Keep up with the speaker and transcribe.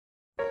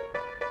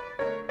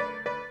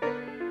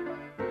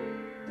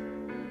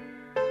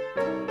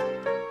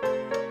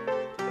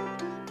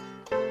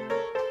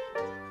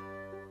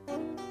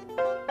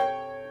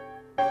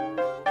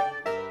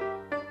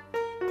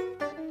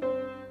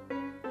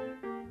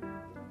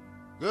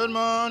Good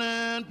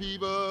morning,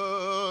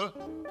 people.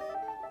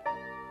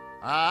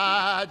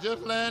 I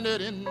just landed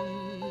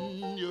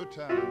in your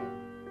town.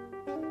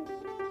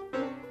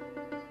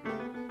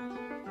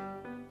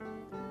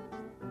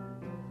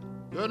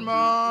 Good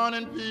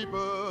morning,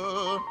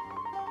 people.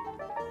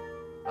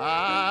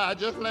 I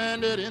just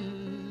landed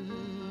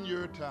in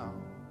your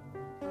town.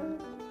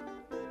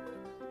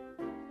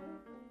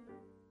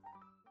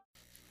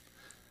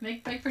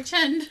 Make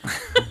pretend.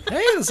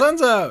 Hey, the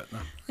sun's out.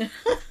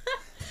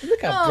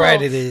 Look how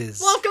bright it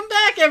is. Welcome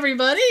back,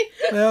 everybody.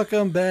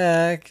 Welcome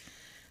back.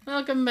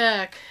 Welcome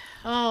back.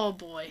 Oh,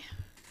 boy.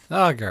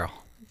 Oh, girl.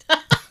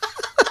 Oh,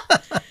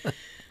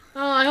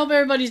 I hope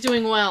everybody's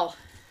doing well.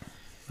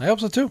 I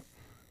hope so, too.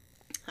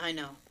 I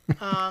know.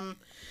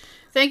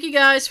 Thank you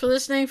guys for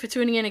listening, for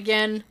tuning in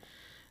again.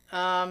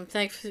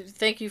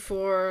 Thank you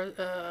for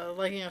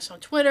liking us on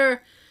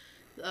Twitter,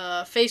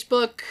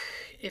 Facebook.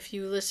 If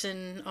you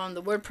listen on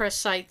the WordPress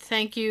site,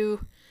 thank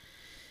you.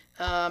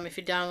 If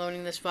you're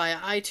downloading this via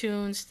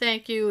iTunes,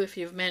 thank you. If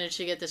you've managed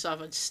to get this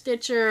off of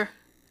Stitcher,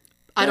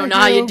 I don't know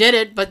how you did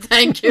it, but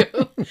thank you.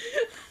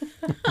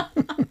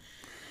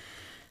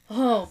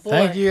 Oh, boy.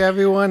 Thank you,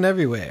 everyone,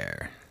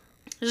 everywhere.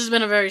 This has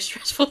been a very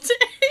stressful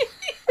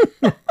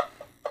day.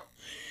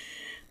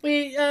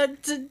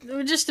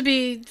 Just to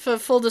be, for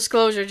full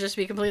disclosure, just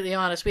to be completely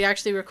honest, we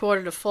actually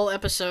recorded a full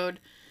episode,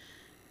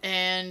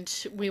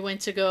 and we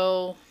went to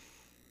go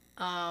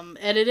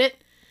edit it.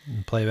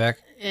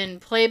 In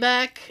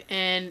playback,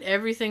 and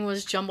everything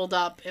was jumbled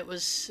up. It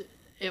was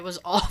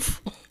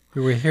awful.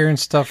 We were hearing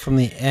stuff from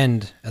the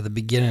end at the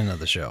beginning of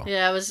the show.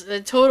 Yeah, it was a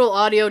total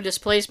audio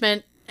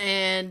displacement,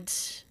 and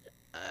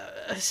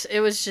it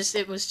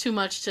was too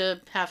much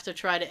to have to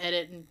try to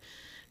edit and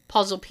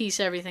puzzle piece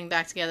everything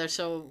back together.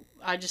 So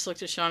I just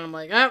looked at Sean and I'm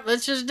like, oh,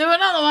 let's just do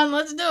another one.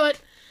 Let's do it.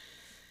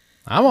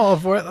 I'm all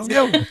for it. Let's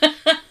go.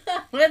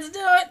 Let's do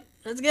it.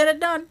 Let's get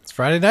it done. It's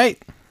Friday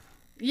night.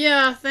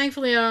 Yeah,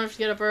 thankfully I don't have to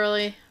get up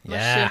early.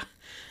 Yeah.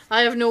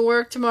 I have no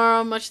work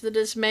tomorrow, much to the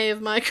dismay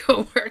of my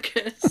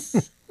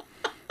coworkers.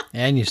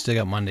 And you still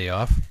got Monday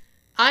off.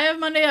 I have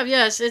Monday off,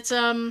 yes. It's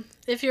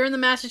if you're in the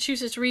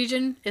Massachusetts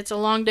region, it's a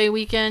long day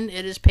weekend.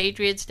 It is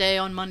Patriots Day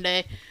on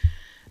Monday.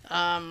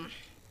 Not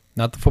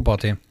the football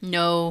team.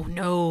 No,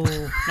 not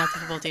the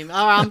football team.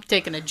 Oh, I'm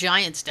taking a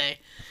Giants Day.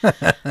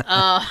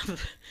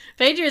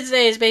 Patriots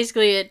Day is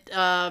basically it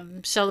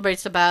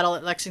celebrates the battle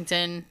at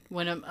Lexington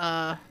when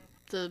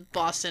the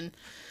Boston.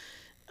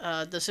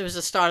 This was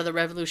the start of the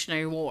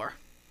Revolutionary War.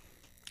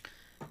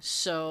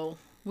 So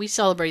we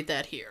celebrate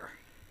that here.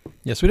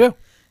 Yes, we do.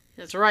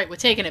 That's right. We're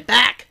taking it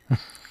back.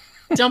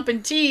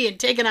 Dumping tea and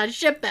taking our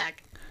ship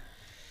back.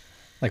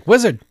 Like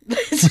Wizard.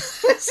 This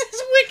is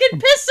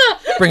Wicked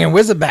Pissa. Bringing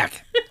Wizard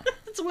back.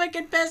 It's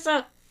Wicked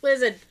Pissa.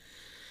 Wizard.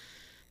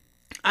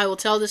 I will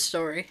tell this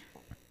story.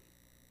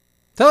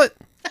 Tell it.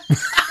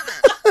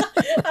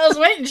 I was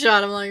waiting,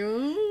 Sean. I'm like,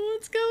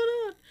 what's going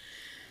on?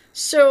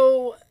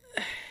 So,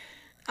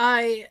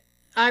 I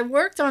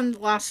worked on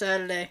last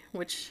Saturday,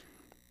 which,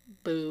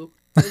 boo.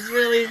 It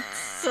really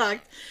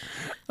sucked.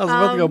 I was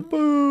about to go,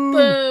 boo.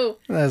 Boo.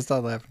 I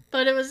stopped laughing.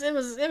 But it was all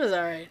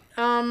right.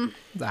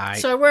 Aye.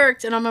 So I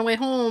worked, and on my way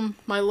home,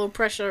 my low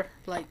pressure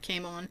light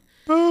came on.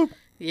 Boo.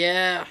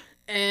 Yeah,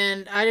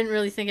 and I didn't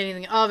really think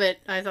anything of it.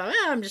 I thought,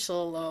 I'm just a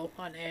little low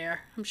on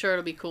air. I'm sure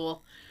it'll be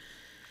cool.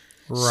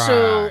 Right.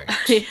 So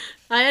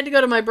I had to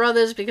go to my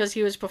brother's because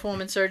he was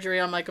performing surgery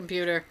on my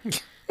computer.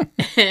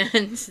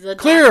 And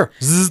Clear.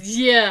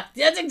 Yeah,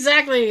 that's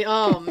exactly.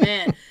 Oh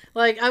man,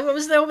 like I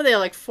was over there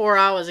like 4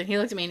 hours, and he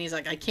looked at me and he's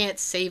like, "I can't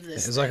save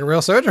this." It's like a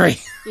real surgery.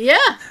 Yeah,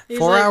 he's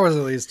 4 like, hours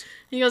at least.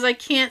 He goes, "I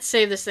can't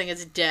save this thing;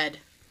 it's dead."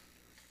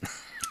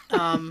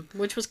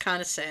 Which was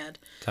kind of sad.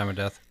 Time of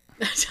death.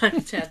 Time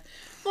of death.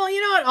 Well,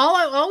 you know what?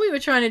 All we were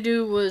trying to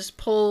do was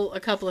pull a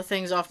couple of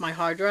things off my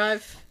hard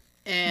drive,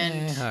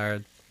 and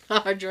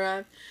hard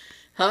drive,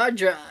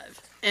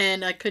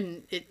 and I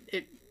couldn't.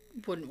 It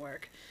wouldn't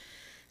work.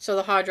 So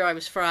the hard drive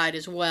was fried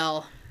as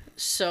well.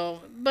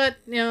 So, but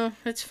you know,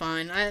 it's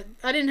fine. I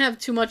didn't have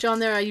too much on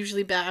there.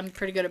 I'm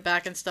pretty good at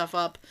backing stuff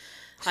up.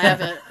 I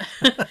have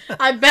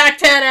I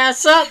backed that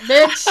ass up,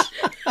 bitch.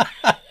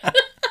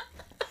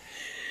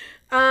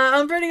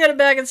 I'm pretty good at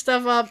backing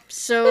stuff up.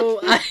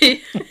 So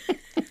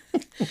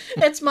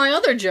it's my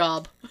other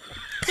job.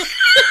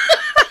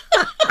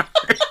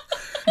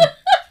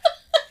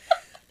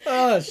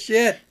 Oh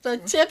shit! The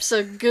tips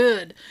are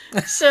good.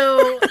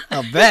 So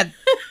I'll bet.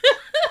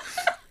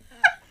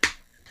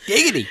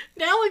 Giggity.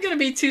 Now we're gonna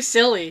be too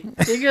silly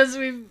because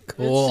we've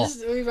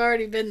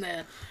already been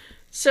there.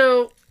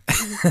 So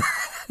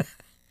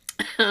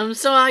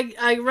so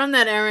I run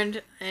that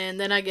errand and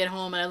then I get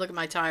home and I look at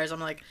my tires. I'm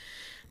like,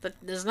 but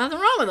there's nothing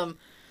wrong with them.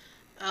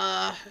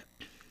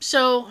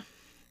 So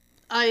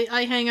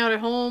I hang out at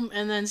home,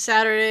 and then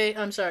Sunday,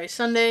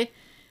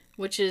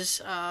 which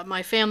is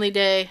my family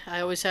day.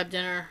 I always have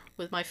dinner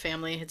with my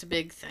family. It's a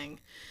big thing.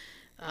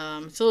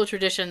 It's a little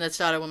tradition that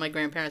started when my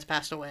grandparents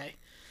passed away.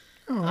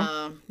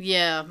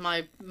 Yeah,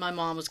 my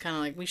mom was kind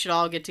of like, we should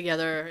all get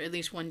together at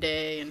least one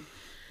day and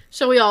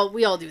So we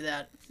all do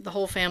that. The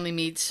whole family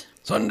meets.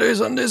 Sunday.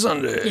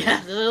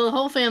 Yeah, the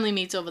whole family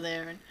meets over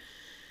there. And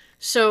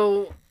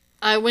so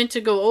I went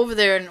to go over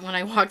there, and when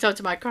I walked out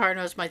to my car, I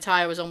noticed my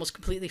tire was almost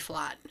completely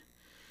flat.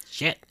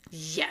 Shit.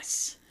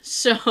 Yes.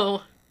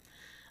 So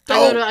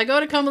I go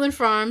to Cumberland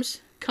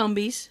Farms,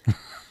 Cumbies,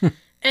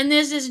 and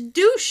there's this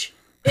douche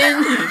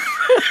in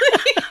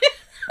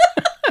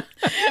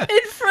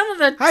front of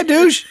the... Hi,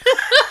 douche.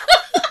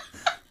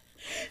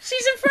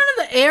 She's in front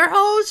of the air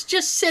hose,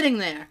 just sitting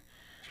there.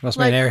 She must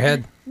be an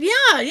airhead.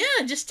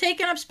 Yeah, just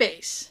taking up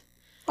space.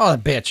 Oh,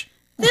 that bitch.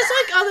 There's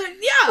like other...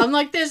 Yeah, I'm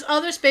like, there's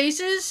other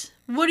spaces.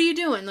 What are you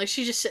doing? Like,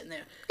 she's just sitting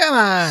there. Come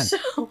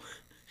on.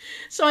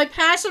 So I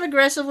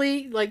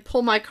passive-aggressively, like,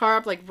 pull my car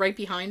up, like, right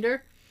behind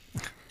her.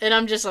 And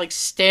I'm just, like,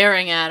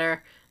 staring at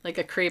her like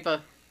a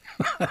creeper.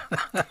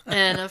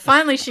 And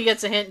finally she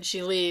gets a hint and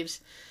she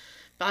leaves.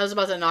 But I was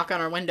about to knock on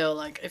her window,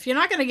 like, if you're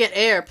not going to get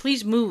air,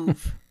 please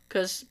move.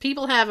 Because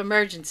people have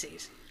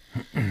emergencies.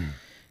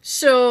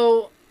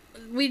 So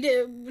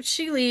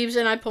she leaves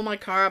and I pull my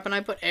car up and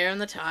I put air in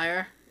the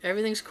tire.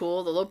 Everything's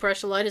cool. The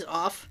low-pressure light is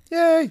off.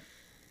 Yay.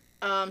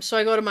 So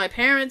I go to my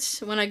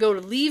parents. When I go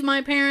to leave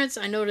my parents,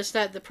 I notice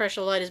that the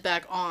pressure light is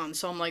back on.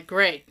 So I'm like,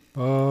 great.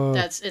 Oh.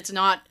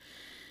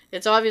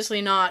 It's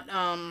obviously not,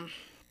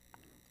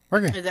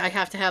 working. I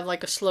have to have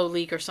like a slow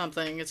leak or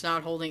something. It's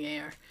not holding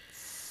air.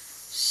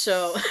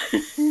 So,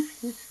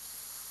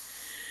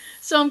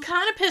 so I'm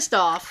kind of pissed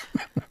off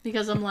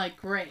because I'm like,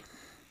 great.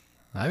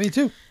 Me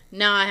too.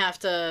 Now I have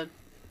to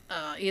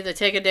either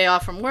take a day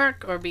off from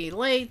work or be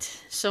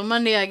late. So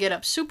Monday I get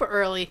up super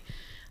early.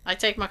 I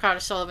take my car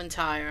to Sullivan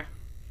Tire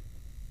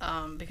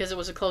because it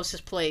was the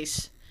closest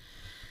place.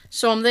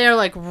 So I'm there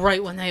like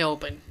right when they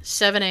open,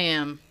 7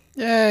 a.m.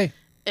 Yay.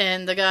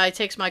 And the guy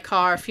takes my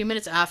car a few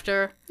minutes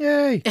after.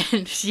 Yay.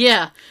 And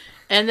yeah.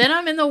 And then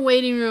I'm in the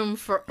waiting room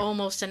for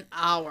almost an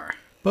hour.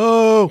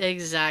 Boo.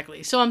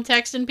 Exactly. So I'm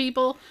texting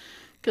people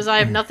because I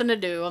have nothing to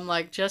do. I'm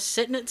like, just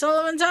sitting at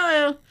Sullivan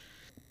Tire.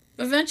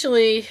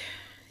 Eventually,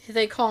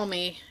 they call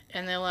me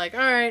and they're like, all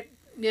right,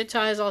 your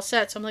tire's all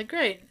set. So I'm like,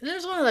 great. And it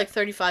was only like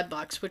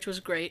 $35, which was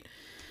great.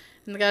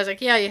 And the guy's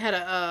like, yeah, you had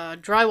a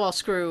drywall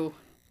screw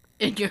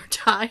in your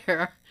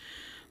tire.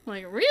 I'm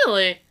like,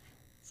 really?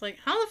 It's like,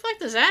 how the fuck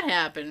does that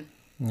happen?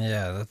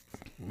 Yeah,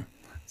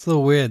 that's a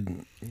little weird.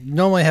 You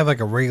normally have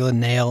like a regular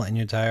nail in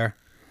your tire.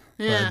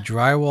 Yeah. But a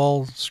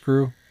drywall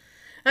screw.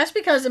 That's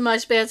because in my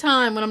spare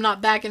time, when I'm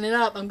not backing it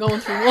up, I'm going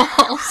through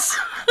walls.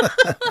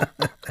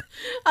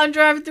 I'm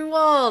driving through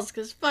walls,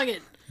 because fuck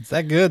it. Is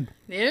that good?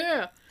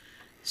 Yeah.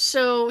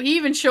 So he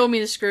even showed me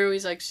the screw.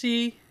 He's like,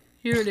 see,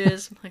 here it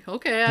is. I'm like,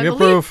 okay, I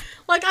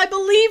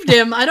believed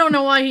him. I don't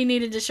know why he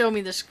needed to show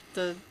me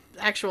the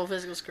actual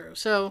physical screw.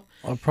 So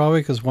Well,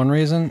 probably because one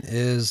reason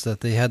is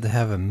that they had to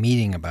have a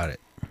meeting about it.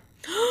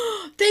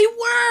 They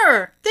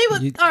were.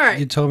 All right.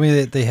 You told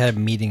me that they had a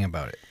meeting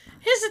about it.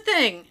 Here's the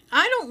thing.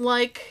 I don't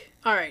like...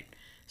 All right.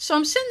 So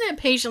I'm sitting there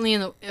patiently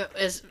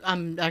as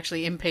I'm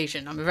actually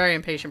impatient. I'm a very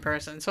impatient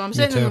person. So I'm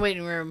sitting in the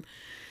waiting room,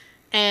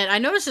 and I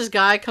notice this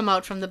guy come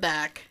out from the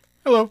back.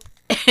 Hello.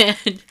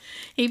 And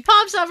he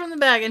pops out from the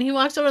back, and he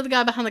walks over to the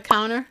guy behind the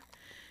counter,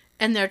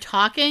 and they're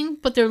talking,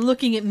 but they're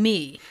looking at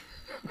me.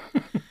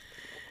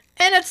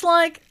 And it's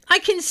like, I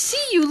can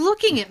see you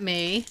looking at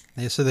me.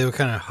 So they were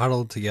kind of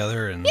huddled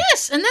together. And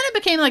Yes, and then it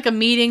became like a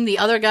meeting. The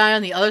other guy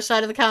on the other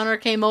side of the counter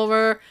came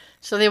over,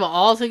 so they were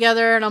all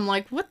together, and I'm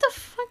like, what the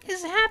fuck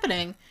is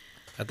happening?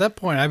 At that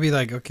point, I'd be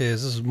like, okay,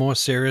 this is more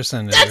serious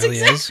than it really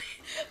is.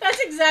 That's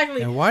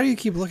exactly. And why do you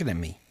keep looking at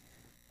me?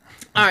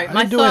 All right,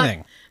 my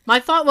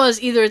thought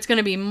was either it's going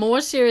to be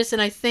more serious than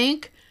I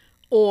think,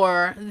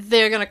 or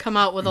they're going to come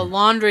out with a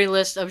laundry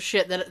list of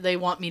shit that they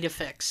want me to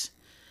fix.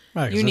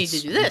 Right, you need to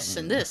do this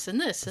and this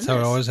and this and this. That's how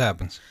it always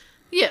happens.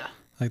 Yeah.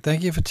 Like,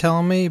 thank you for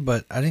telling me,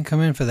 but I didn't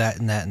come in for that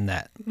and that and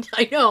that.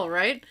 I know,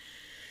 right?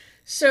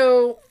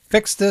 So...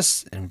 Fix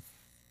this and...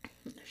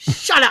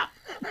 Shut up!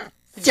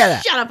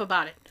 Shut up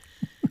about it.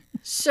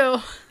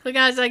 So the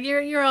guy's like,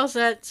 you're all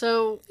set.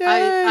 So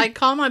Yay. I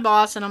call my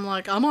boss and I'm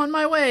like, I'm on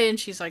my way. And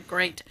she's like,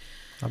 great.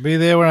 I'll be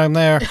there when I'm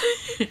there.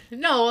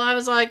 No, I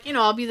was like,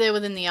 I'll be there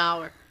within the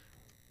hour.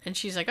 And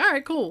she's like, all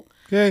right, cool.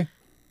 Okay.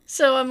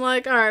 So I'm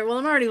like, all right, well,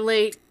 I'm already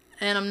late.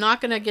 And I'm not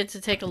going to get to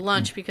take a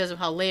lunch because of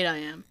how late I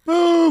am.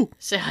 Boo!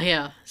 So,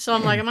 yeah. So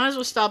I'm like, I might as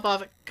well stop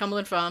off at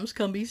Cumberland Farms,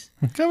 Cumbies.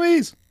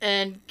 Cumbies!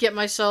 And get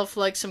myself,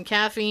 like, some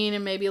caffeine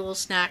and maybe a little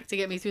snack to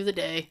get me through the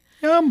day.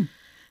 Yum!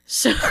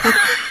 So... Yum!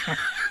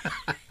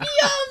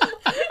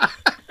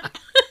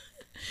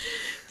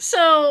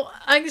 So,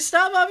 I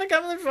stop off at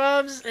Cumberland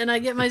Farms and I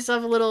get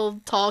myself a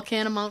little tall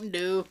can of Mountain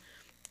Dew.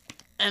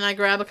 And I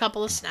grab a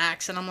couple of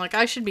snacks and I'm like,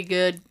 I should be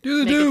good.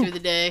 Make it through the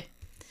day.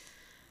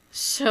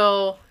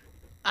 So...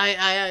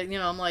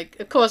 I'm like,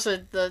 of course, they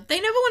never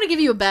want to give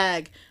you a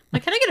bag. I'm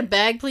like, can I get a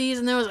bag, please?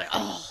 And they was like,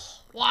 oh,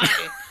 why?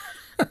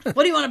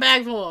 What do you want a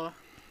bag for?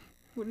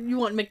 You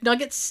want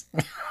McNuggets,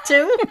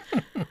 too?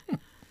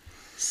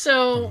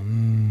 So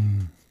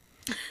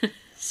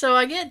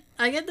I get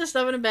the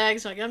stuff in a bag,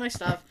 so I got my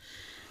stuff.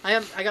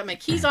 I got my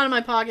keys out of my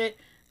pocket.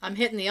 I'm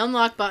hitting the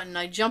unlock button.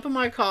 I jump in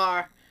my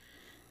car,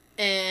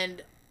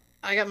 and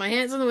I got my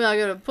hands on the wheel. I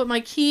go to put my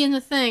key in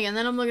the thing, and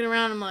then I'm looking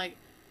around. I'm like,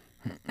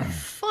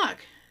 fuck.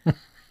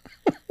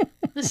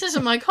 This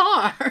isn't my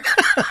car.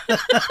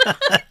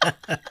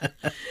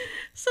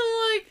 So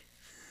I'm like,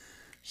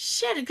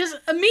 shit. Because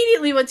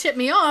immediately what tipped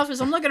me off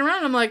is I'm looking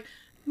around. I'm like,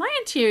 my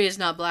interior is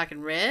not black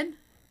and red.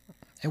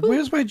 And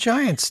where's my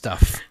Giants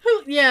stuff?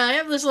 Yeah, I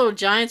have this little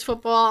Giants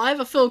football. I have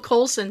a Phil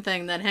Coulson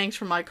thing that hangs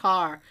from my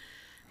car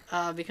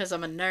because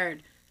I'm a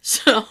nerd.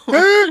 So,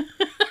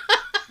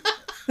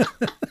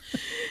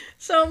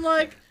 so I'm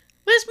like,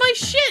 where's my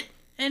shit?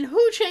 And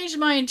who changed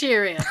my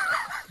interior?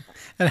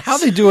 And how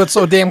they do it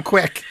so damn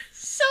quick?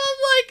 So I'm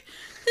like,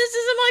 this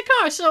isn't my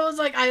car. So it was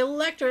like, I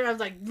was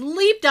like,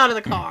 leaped out of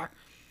the car.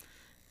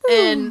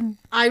 And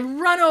I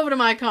run over to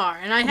my car.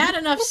 And I had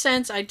enough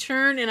sense. I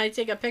turn and I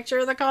take a picture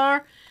of the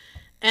car.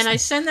 And I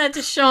send that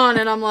to Sean.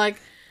 And I'm like,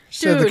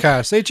 dude. The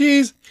car. Say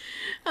cheese.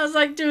 I was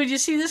like, dude, you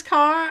see this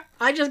car?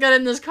 I just got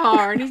in this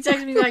car. And he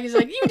texted me back. He's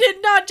like, you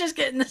did not just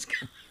get in this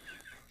car.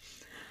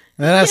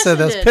 And then I said,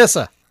 that's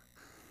pissa.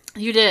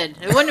 You did.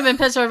 It wouldn't have been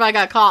pisser if I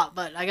got caught,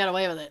 but I got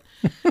away with it.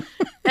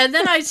 And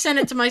then I sent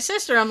it to my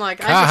sister. I'm like,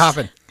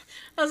 hopping.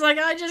 I was like,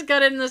 I just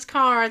got in this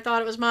car. I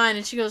thought it was mine.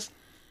 And she goes,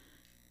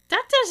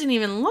 that doesn't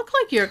even look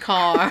like your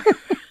car.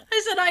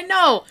 I said, I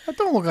know. That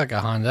don't look like a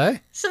Hyundai.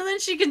 So then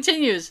she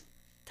continues,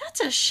 that's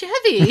a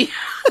Chevy.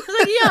 I was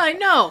like, yeah, I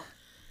know.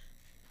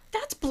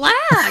 That's black.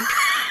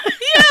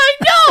 Yeah, I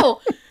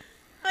know.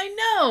 I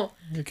know.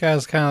 Your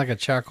car's kind of like a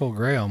charcoal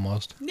gray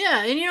almost.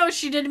 Yeah, and you know what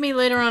she did to me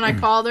later on? I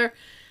called her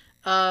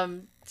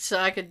so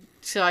I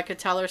could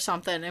tell her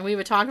something. And we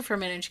were talking for a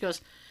minute, and she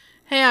goes,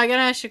 hey, I got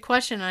to ask you a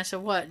question. And I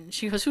said, what? And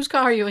she goes, whose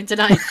car are you in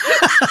tonight?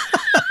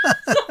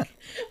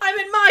 I'm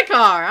in my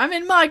car. I'm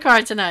in my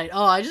car tonight.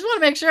 Oh, I just want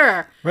to make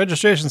sure.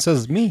 Registration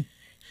says me.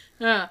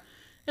 Yeah.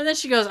 And then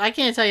she goes, I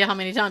can't tell you how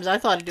many times I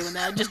thought of doing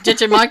that. Just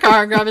ditching my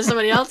car and grabbing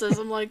somebody else's.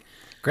 I'm like,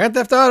 Grand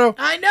Theft Auto.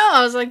 I know.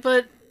 I was like,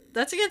 but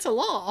that's against the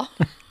law.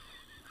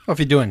 Well, if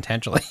you do it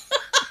intentionally.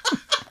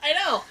 I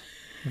know.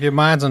 If your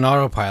mind's on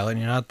autopilot and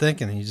you're not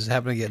thinking and you just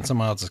happen to get in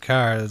someone else's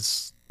car,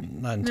 it's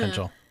not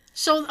intentional. Yeah.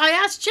 So I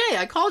asked Jay.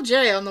 I called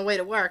Jay on the way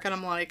to work, and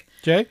I'm like,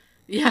 Jay?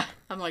 Yeah.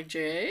 I'm like,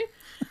 Jay?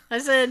 I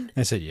said,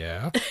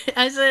 yeah.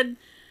 I said,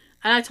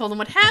 and I told him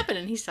what happened,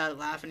 and he started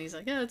laughing. He's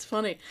like, yeah, it's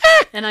funny.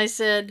 And I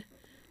said,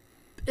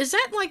 is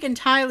that like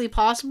entirely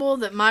possible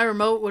that my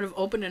remote would have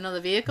opened another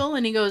vehicle?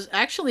 And he goes,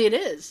 actually, it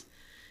is.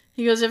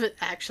 He goes, if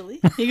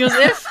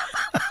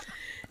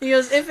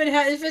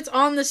it's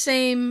on the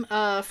same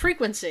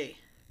frequency,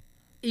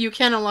 you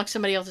can unlock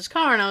somebody else's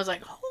car. And I was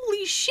like,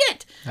 holy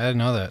shit. I didn't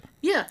know that.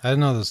 Yeah. I didn't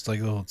know there's like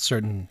little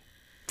certain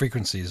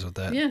frequencies with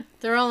that. Yeah,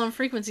 they're all on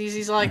frequencies.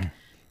 He's like,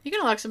 you can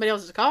unlock somebody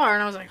else's car.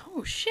 And I was like,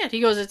 oh shit.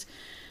 He goes,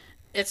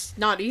 it's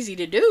not easy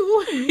to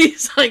do.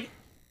 He's like,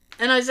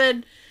 and I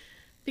said,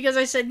 because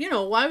I said,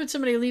 why would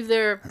somebody leave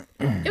their...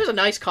 It was a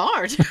nice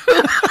car, too.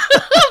 I'm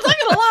not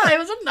going to lie. It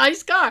was a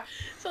nice car.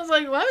 So I was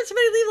like, why would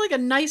somebody leave, like, a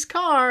nice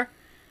car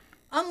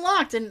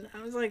unlocked? And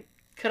I was like,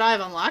 could I have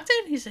unlocked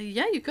it? He said,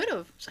 yeah, you could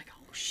have. I was like,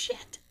 oh,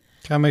 shit.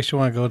 Kind of makes you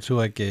want to go to,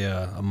 like,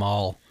 a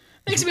mall.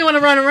 Makes me want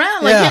to run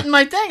around, like, hitting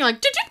my thing.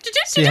 Like,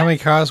 see how many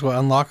cars will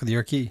unlock with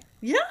your key.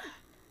 Yeah.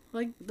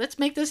 Like, let's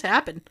make this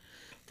happen.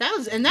 That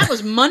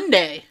was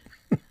Monday.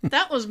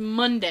 That was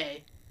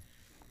Monday.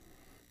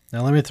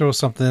 Now let me throw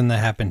something in that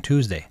happened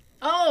Tuesday.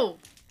 Oh,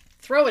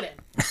 throw it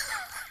in.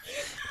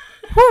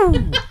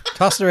 Woo!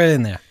 Toss it right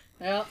in there.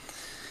 Yep.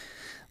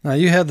 Now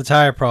you had the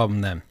tire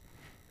problem then.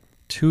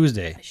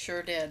 Tuesday. I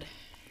sure did.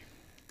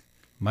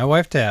 My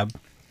wife Tab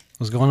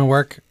was going to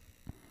work.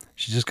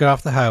 She just got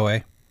off the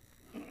highway.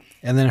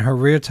 And then her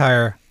rear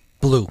tire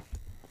blew.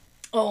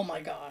 Oh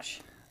my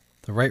gosh.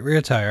 The right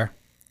rear tire.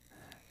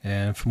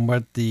 And from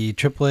what the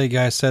AAA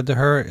guy said to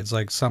her, it's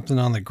like something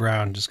on the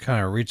ground just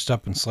kind of reached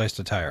up and sliced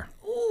the tire.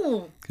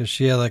 Because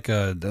she had like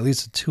at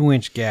least a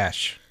 2-inch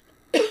gash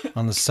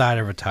on the side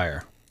of her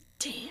tire.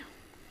 Damn.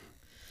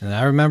 And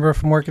I remember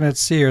from working at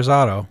Sears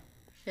Auto.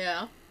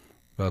 Yeah.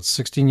 About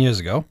 16 years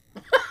ago.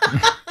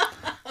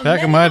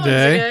 Back in my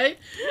day.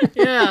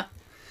 Yeah.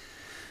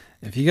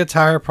 If you get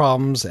tire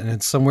problems and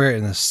it's somewhere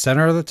in the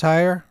center of the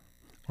tire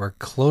or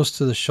close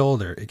to the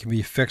shoulder, it can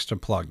be fixed or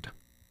plugged.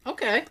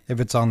 Okay.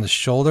 If it's on the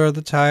shoulder of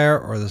the tire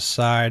or the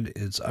side,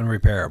 it's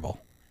unrepairable.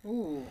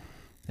 Ooh.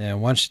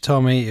 And once she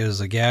told me it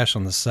was a gash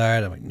on the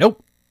side, I'm like,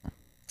 nope.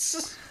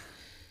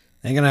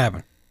 Ain't gonna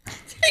happen.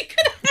 Ain't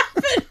gonna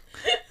happen.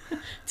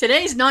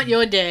 Today's not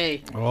your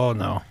day. Oh,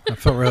 no. I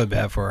felt really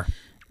bad for her.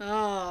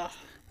 Oh.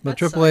 But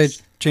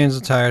AAA changed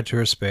the tire to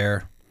her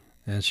spare,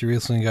 and she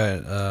recently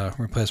got a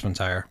replacement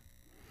tire.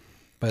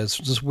 But it's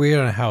just weird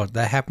on how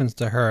that happens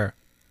to her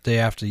day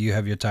after you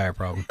have your tire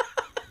problem.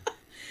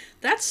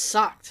 That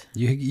sucked.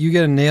 You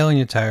get a nail in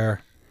your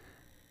tire,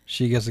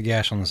 she gets a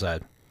gash on the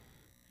side.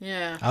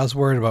 Yeah. I was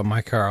worried about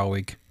my car all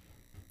week.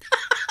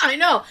 I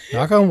know.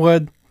 Knock on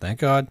wood. Thank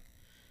God.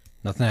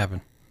 Nothing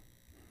happened.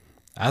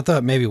 I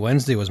thought maybe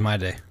Wednesday was my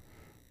day.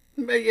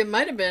 It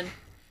might have been.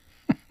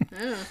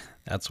 Yeah.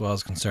 That's what I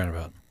was concerned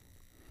about.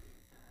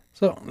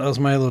 So that was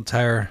my little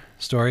tire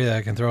story that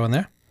I can throw in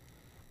there.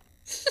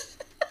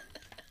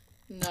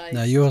 Nice.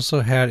 Now you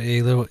also had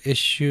a little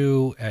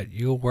issue at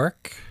your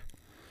work.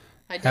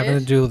 I did? Having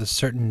to do with a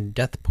certain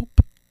death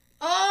poop.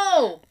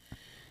 Oh!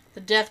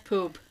 The death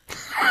poop.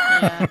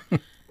 Yeah.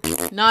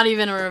 Not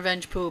even a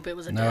revenge poop. It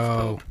was a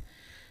death poop.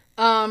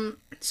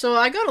 So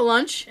I go to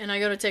lunch and I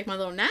go to take my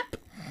little nap,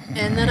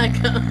 and then I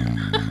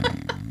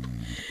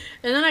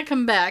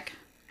come back.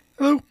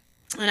 Hello.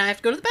 And I have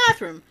to go to the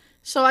bathroom.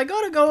 So I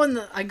go to go.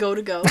 I go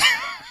to go.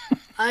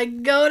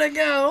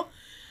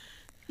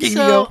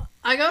 So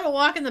I go to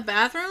walk in the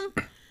bathroom.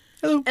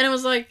 Hello. And it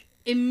was like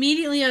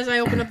immediately as I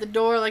opened up the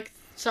door, like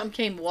something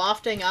came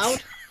wafting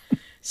out.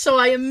 So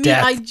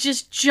I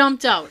just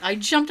jumped out. I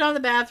jumped out of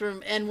the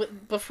bathroom, and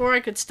before I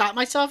could stop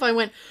myself, I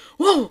went,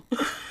 "Whoa!"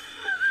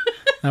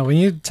 Now, when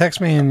you text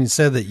me and you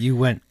said that you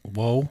went,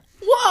 "Whoa,"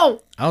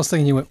 Whoa! I was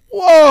thinking you went,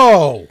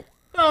 "Whoa!"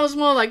 I was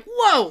more like,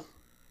 "Whoa!"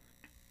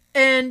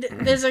 And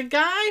there's a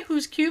guy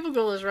whose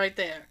cubicle is right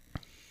there,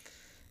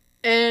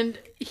 and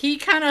he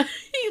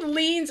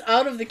leans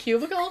out of the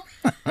cubicle,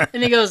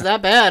 and he goes,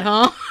 "That bad,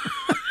 huh?"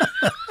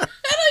 And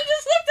I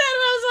just looked at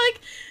him. I was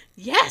like,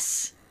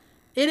 "Yes."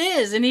 It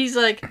is. And he's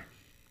like,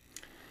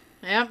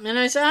 "Yep." And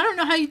I said, "I don't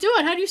know how you do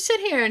it. How do you sit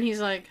here?" And he's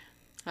like,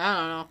 "I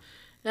don't know."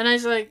 And I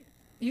was like,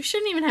 "You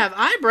shouldn't even have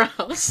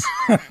eyebrows.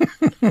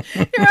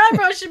 Your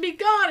eyebrows should be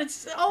gone.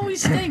 It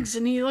always stinks."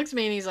 And he looks at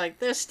me and he's like,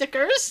 "They're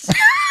stickers."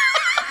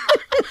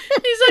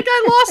 He's like,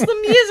 "I lost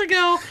them years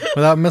ago."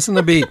 Without missing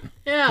a beat.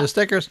 Yeah. The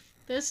stickers.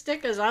 They're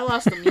stickers. I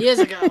lost them years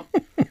ago.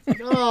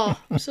 Like, oh,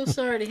 I'm so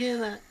sorry to hear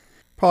that.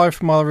 Probably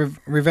from all the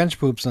revenge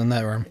poops in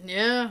that room.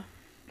 Yeah.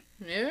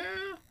 Yeah.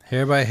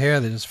 Hair by hair,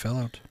 they just fell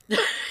out. Hair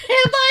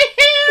by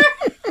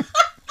hair.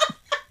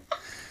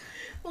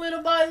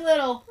 Little by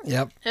little.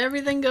 Yep.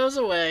 Everything goes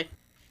away.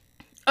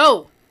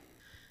 Oh.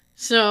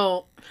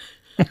 So.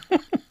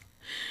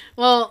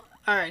 Well,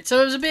 all right.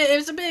 So it was a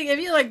big, if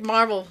you like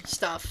Marvel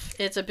stuff,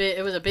 it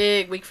was a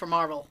big week for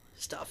Marvel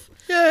stuff.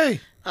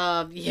 Yay.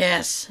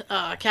 Yes.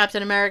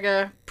 Captain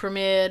America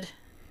premiered.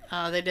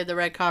 They did the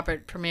red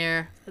carpet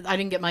premiere. I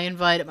didn't get my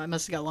invite. I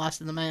must have got lost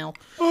in the mail.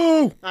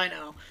 Oh. I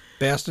know.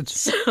 Bastards.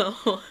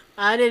 So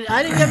I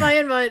didn't get my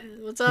invite.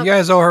 What's up? You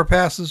guys owe her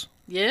passes.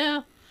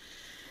 Yeah.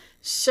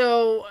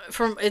 So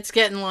it's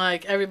getting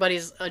like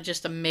everybody's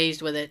just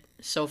amazed with it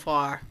so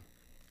far.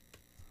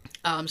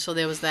 So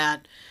there was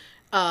that.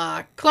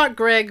 Clark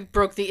Gregg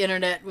broke the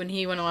internet when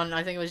he went on,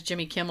 I think it was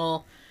Jimmy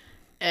Kimmel,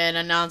 and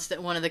announced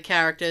that one of the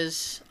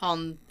characters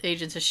on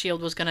Agents of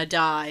S.H.I.E.L.D. was going to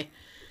die.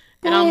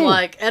 And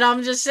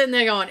I'm just sitting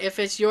there going, if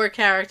it's your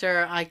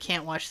character, I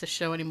can't watch the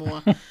show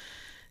anymore.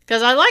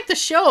 Because I like the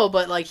show,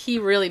 but like he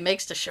really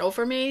makes the show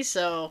for me,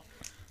 so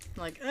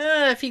I'm like,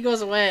 if he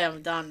goes away,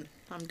 I'm done.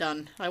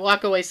 I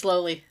walk away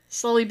slowly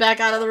back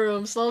out of the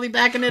room, slowly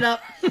backing it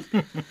up.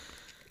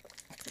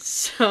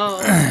 So,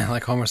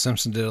 like Homer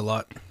Simpson did a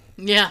lot.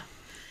 Yeah.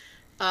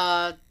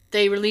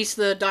 They released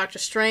the Doctor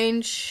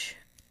Strange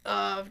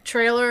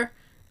trailer.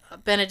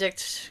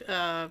 Benedict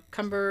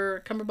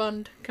Cumberbatch.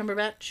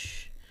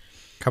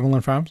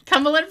 Cumberland Farms.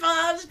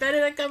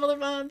 Benedict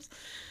Cumberland Farms.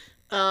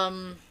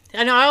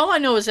 All I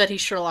know is that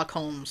he's Sherlock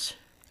Holmes.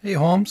 Hey,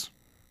 Holmes.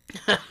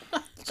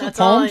 That's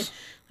all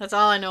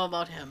I know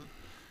about him.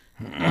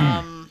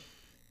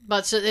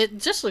 But so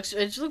it looks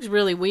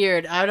really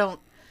weird. I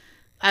don't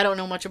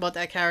know much about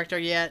that character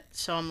yet,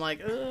 so I'm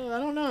like, I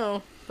don't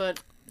know. But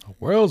the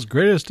world's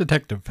greatest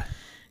detective.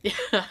 Yeah,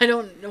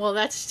 well,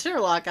 that's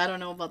Sherlock. I don't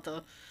know about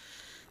the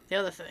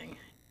other thing.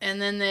 And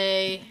then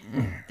they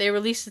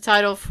released the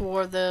title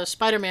for the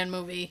Spider-Man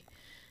movie,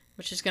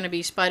 which is going to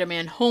be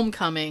Spider-Man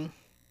Homecoming.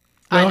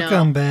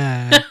 Welcome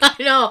back. I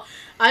know.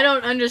 I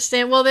don't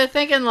understand. Well, they're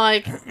thinking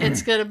like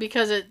it's gonna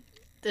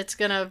it's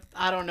gonna.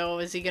 I don't know.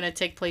 Is he gonna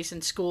take place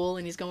in school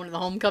and he's going to the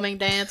homecoming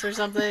dance or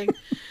something?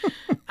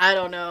 I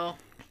don't know.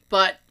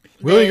 But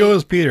will he go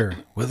as Peter?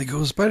 Will he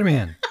go as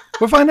Spider-Man?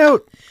 We'll find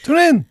out. Tune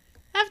in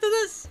after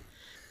this.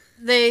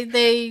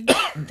 They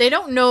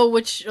don't know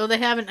which, or they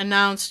haven't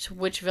announced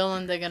which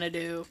villain they're gonna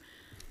do.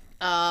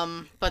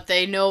 But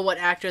they know what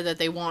actor that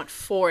they want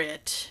for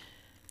it.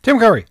 Tim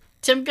Curry.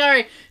 Tim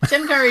Curry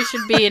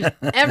should be in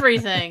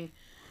everything.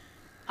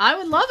 I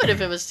would love it if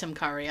it was Tim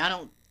Curry. I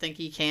don't think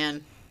he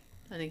can.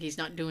 I think he's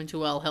not doing too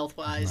well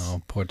health-wise.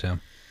 No, poor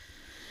Tim.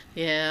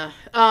 Yeah.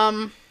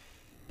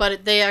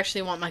 But they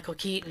actually want Michael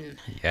Keaton.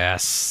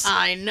 Yes.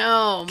 I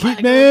know.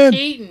 Keaton. Michael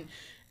Keaton.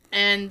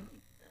 And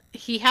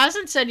he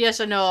hasn't said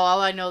yes or no.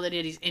 All I know that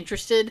he's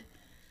interested.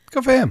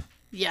 Good for him.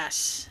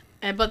 Yes.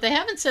 But they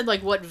haven't said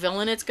like what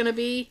villain it's going to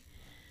be,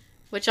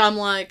 which I'm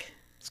like,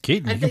 it's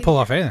Keaton. You can pull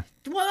off anything.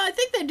 Well, I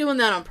think they're doing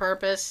that on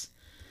purpose.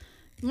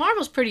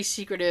 Marvel's pretty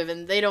secretive,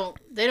 and they don't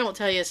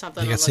tell you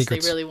something unless they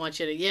really want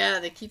you to. Yeah,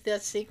 they keep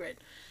that secret.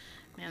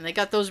 Man, they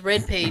got those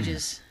red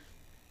pages.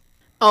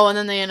 Oh, and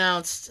then they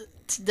announced.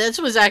 This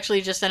was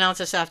actually just announced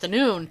this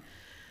afternoon.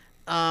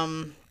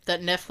 That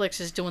Netflix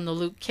is doing the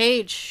Luke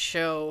Cage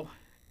show,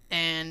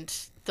 and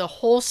the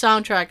whole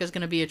soundtrack is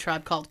going to be A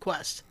Tribe Called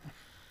Quest.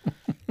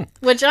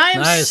 Which I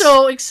am Nice.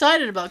 so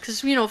excited about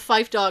because,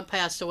 Fife Dog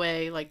passed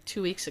away like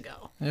 2 weeks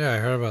ago. Yeah, I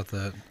heard about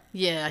that.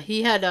 Yeah,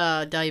 he had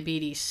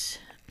diabetes.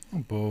 Oh,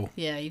 boo.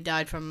 Yeah, he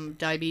died from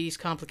diabetes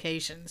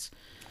complications.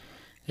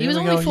 He Here was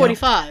we only go, yo.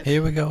 45.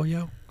 Here we go,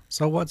 yo.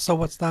 So what's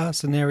the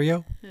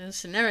scenario? The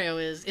scenario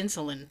is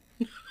insulin.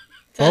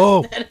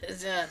 Oh. That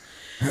is, yeah.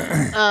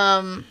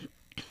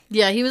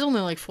 Yeah, he was only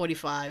like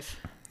 45.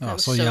 Oh,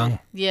 so young.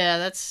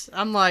 Yeah,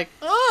 I'm like,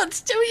 oh, it's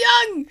too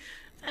young.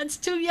 That's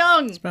too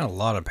young. There's been a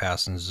lot of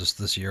passings just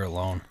this year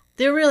alone.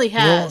 There really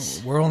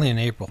has. We're only in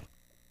April.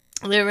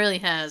 There really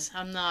has.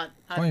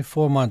 Only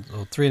 4 months,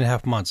 or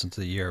 3.5 months into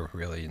the year,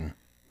 really. And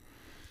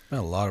been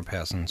a lot of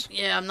passings.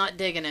 Yeah, I'm not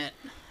digging it.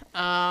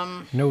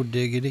 No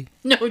diggity.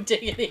 No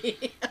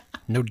diggity.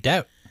 No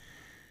doubt.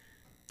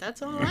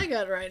 That's all I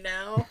got right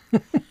now.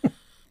 Do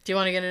you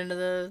want to get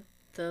into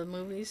the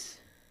movies?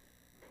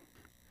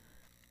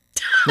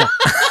 No.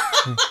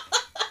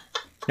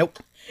 Nope.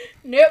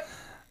 Nope.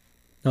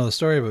 No, the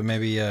story, but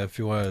maybe if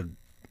you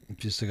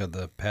still got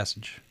the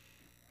passage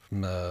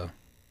from the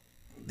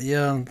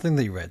thing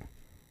that you read.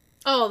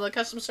 Oh, the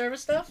customer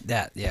service stuff?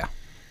 That, yeah.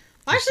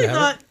 I actually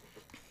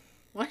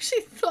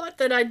thought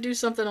that I'd do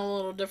something a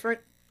little different.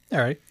 All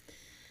right.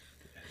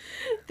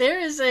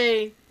 There is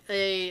it's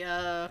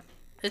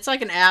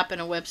like an app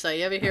and a website.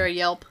 You ever hear of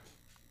Yelp?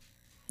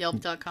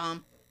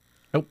 Yelp.com?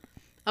 Nope.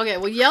 Okay,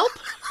 well, Yelp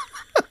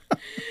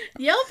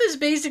is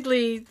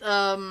basically,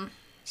 Sound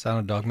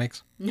a dog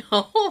makes? no,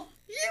 Yelp.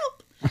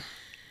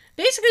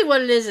 Basically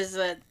what it is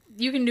that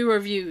you can do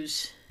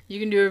reviews. You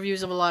can do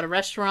reviews of a lot of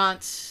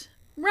restaurants.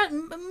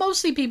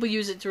 Mostly people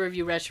use it to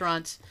review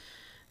restaurants.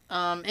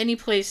 Any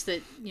place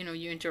that,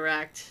 you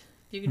interact.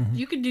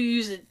 You could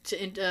use it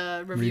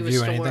to review a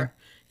store. Anything?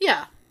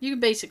 Yeah, you can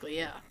basically,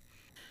 yeah.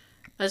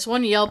 As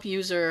one Yelp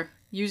user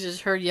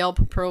uses her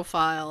Yelp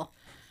profile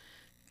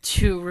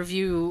to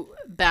review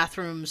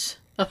bathrooms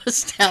of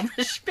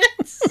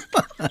establishments.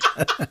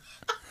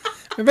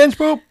 Revenge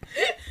poop!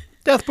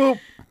 Death poop!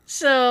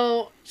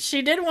 So,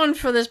 she did one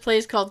for this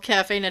place called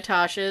Cafe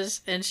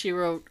Natasha's, and she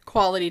wrote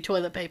quality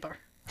toilet paper.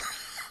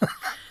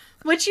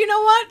 Which, you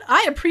know what?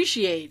 I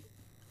appreciate.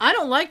 I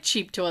don't like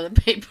cheap toilet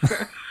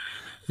paper.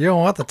 You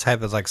don't want the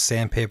type that's like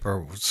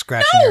sandpaper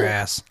scratching your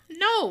ass.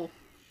 No.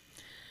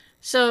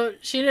 So,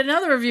 she did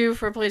another review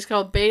for a place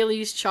called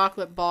Bailey's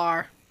Chocolate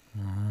Bar.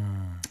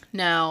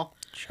 Now,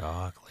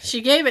 Chocolate.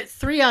 she gave it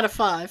 3 out of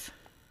 5.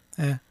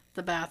 Yeah.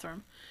 The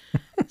bathroom.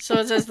 So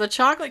it says the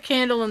chocolate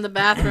candle in the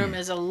bathroom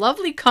is a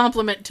lovely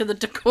compliment to the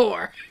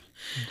decor.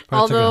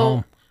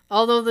 Although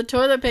the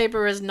toilet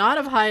paper is not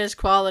of highest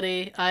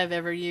quality I've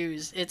ever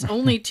used. It's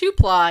only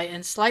 2-ply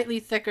and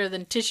slightly thicker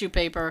than tissue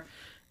paper.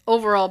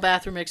 Overall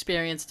bathroom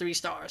experience 3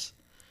 stars.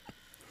 I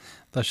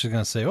thought she was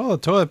going to say, the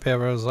toilet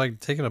paper was like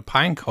taking a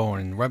pine cone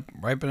and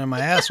wiping in my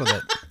ass with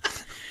it.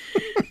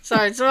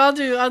 Sorry, so I'll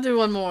do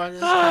one more.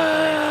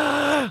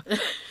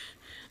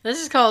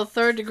 This is called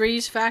Third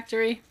Degrees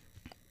Factory.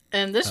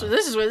 And this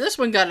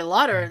one got a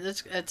lot of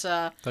it's I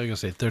thought you were going to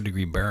say 3rd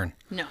degree burn.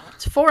 No,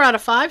 it's 4 out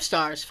of 5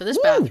 stars for this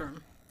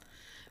bathroom.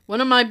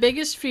 One of my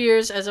biggest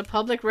fears as a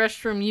public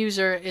restroom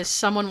user is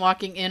someone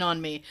walking in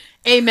on me.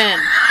 Amen.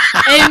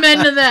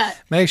 Amen to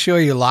that. Make sure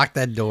you lock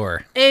that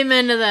door.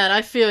 Amen to that.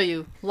 I feel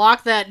you.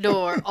 Lock that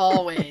door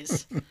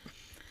always.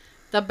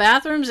 The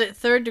bathrooms at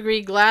Third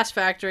Degree Glass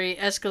Factory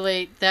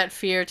escalate that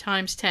fear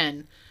times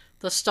 10.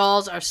 The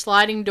stalls are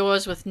sliding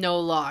doors with no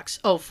locks.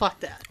 Oh,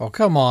 fuck that. Oh,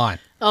 come on.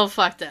 Oh,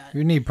 fuck that.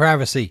 You need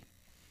privacy.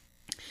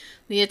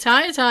 The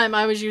entire time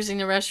I was using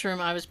the restroom,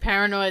 I was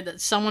paranoid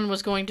that someone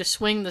was going to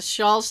swing the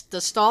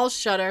stall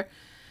shutter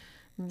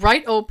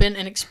right open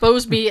and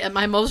expose me at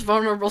my most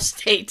vulnerable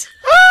state.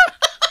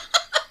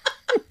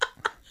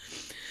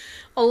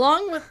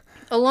 along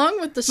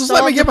with the Just stall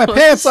let me get my doors.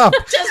 pants up.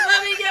 Just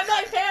let me get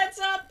my pants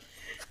up.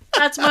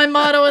 That's my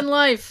motto in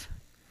life.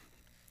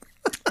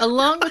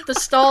 Along with the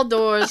stall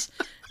doors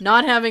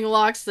not having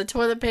locks, the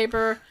toilet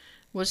paper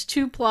was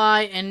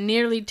 2-ply and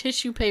nearly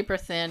tissue paper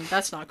thin.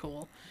 That's not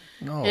cool.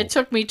 No. It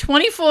took me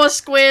 24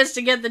 squares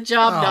to get the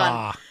job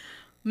done.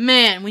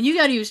 Man, when you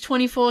gotta use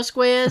 24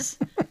 squares,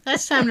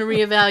 that's time to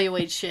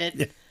reevaluate shit.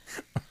 Yeah.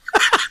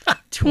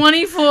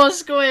 24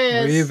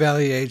 squares.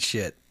 Reevaluate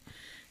shit.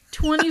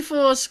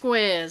 24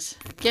 squares.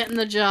 Getting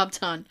the job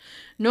done.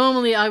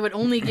 Normally, I would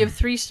only give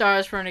 3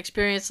 stars for an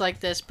experience like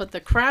this, but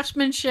the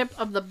craftsmanship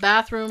of the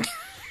bathroom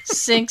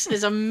sinks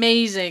is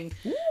amazing.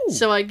 Ooh.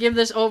 So I give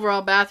this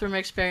overall bathroom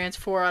experience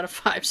 4 out of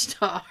 5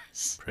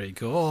 stars. Pretty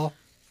cool.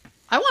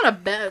 I want a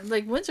bad,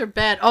 when's her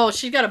bad? Oh,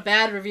 she got a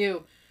bad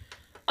review.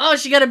 Oh,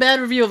 she got a bad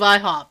review of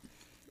IHOP.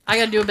 I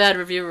gotta do a bad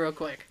review real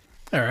quick.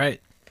 All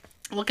right.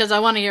 Well, because I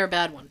want to hear a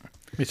bad one.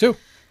 Me too.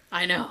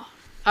 I know.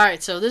 All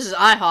right, so this is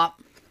IHOP.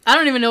 I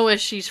don't even know where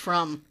she's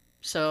from,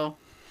 so...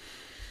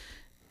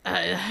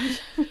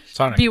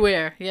 Sonic.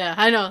 Beware. Yeah,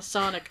 I know,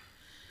 Sonic.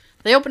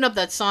 They opened up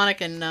that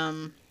Sonic in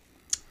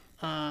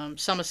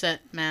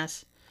Somerset,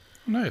 Mass.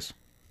 Nice.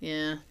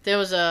 Yeah.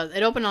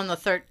 It opened on the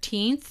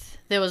 13th.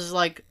 There was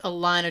a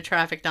line of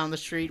traffic down the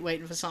street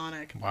waiting for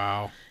Sonic.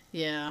 Wow.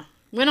 Yeah.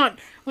 We're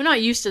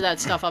not used to that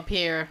stuff up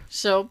here,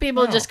 so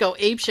people just go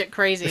apeshit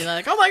crazy. They're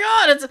like, "Oh my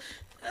god,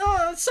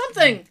 it's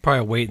something."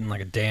 Probably waiting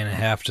like a day and a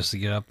half just to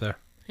get up there.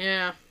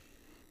 Yeah.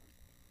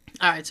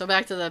 All right, so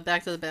back to the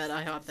bad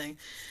IHOP thing.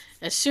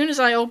 As soon as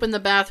I opened the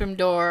bathroom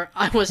door,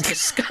 I was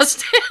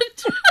disgusted.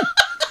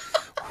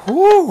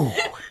 Whoo!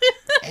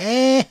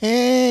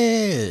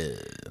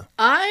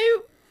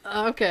 I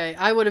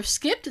would have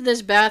skipped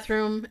this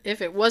bathroom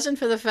if it wasn't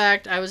for the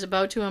fact I was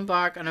about to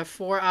embark on a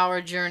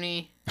 4-hour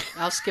journey.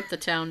 I'll skip the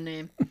town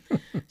name.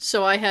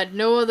 So I had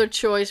no other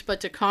choice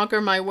but to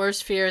conquer my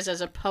worst fears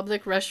as a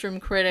public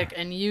restroom critic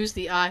and use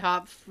the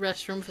IHOP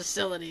restroom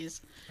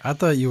facilities. I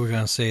thought you were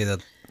going to say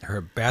that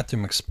her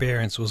bathroom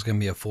experience was going to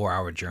be a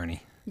 4-hour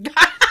journey.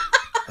 I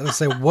was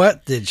like,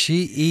 what did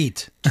she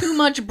eat? Too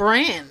much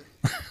bran.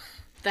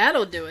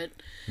 That'll do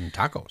it. And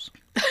tacos.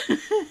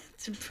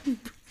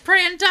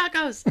 Bran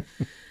tacos.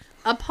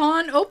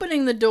 Upon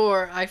opening the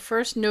door, I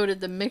first noted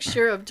the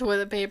mixture of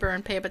toilet paper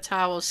and paper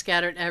towels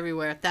scattered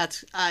everywhere.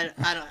 I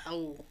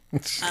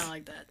don't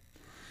like that.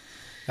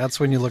 That's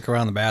when you look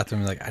around the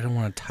bathroom and you're like, I don't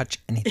want to touch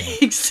anything.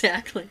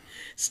 Exactly.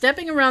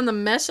 Stepping around the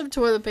mess of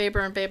toilet paper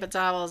and paper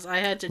towels, I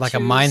had to choose... Like a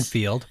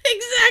minefield.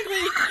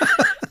 Exactly.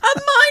 A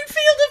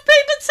minefield of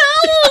paper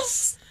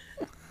towels.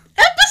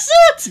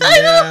 Episode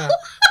title.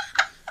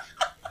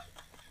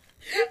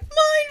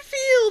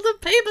 Minefield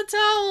of paper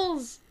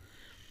towels.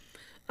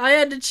 I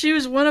had to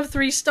choose one of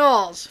 3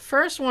 stalls.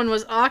 First one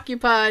was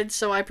occupied,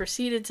 so I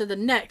proceeded to the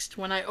next.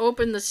 When I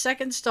opened the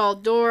second stall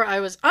door, I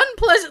was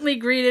unpleasantly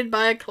greeted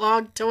by a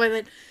clogged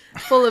toilet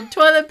full of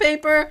toilet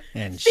paper,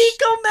 and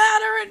fecal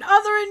matter, and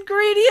other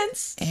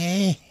ingredients.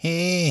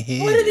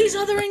 What are these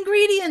other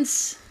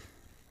ingredients?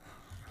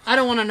 I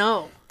don't want to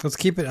know. Let's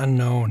keep it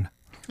unknown.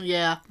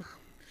 Yeah.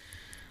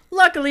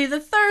 Luckily, the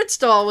third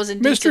stall was in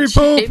Mystery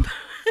decent poop. shape.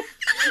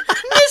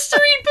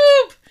 Mystery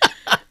poop!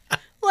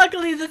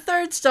 Luckily, the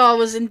third stall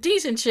was in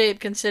decent shape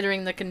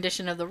considering the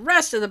condition of the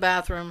rest of the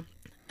bathroom.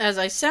 As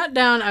I sat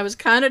down, I was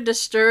kind of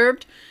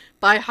disturbed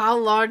by how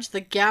large the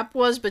gap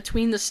was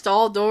between the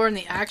stall door and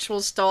the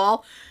actual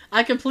stall.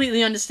 I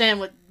completely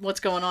understand what's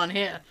going on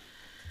here.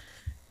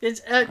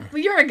 It's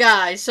you're a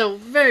guy, so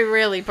very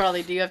rarely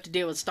probably do you have to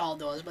deal with stall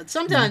doors, but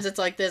sometimes it's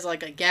like there's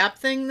like a gap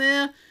thing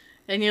there,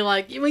 and you're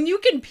like, when you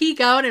can peek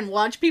out and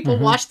watch people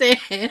wash their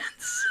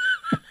hands.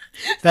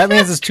 That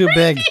means it's too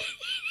big.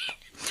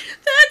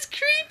 That's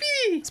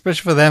creepy.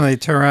 Especially for them, they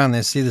turn around and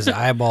they see this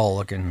eyeball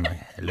looking like,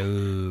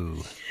 hello.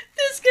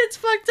 This gets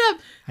fucked up.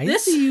 I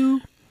see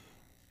you.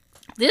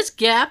 This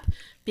gap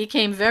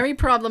became very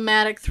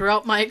problematic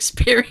throughout my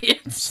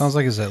experience. Sounds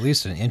like it's at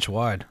least an inch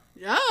wide.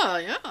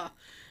 Yeah.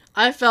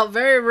 I felt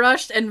very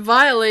rushed and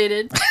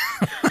violated.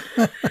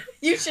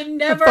 You should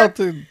never... I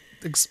felt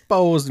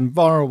exposed and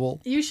vulnerable.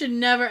 You should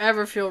never,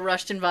 ever feel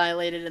rushed and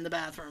violated in the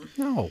bathroom.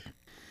 No.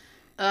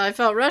 I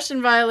felt rushed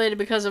and violated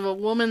because of a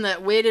woman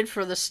that waited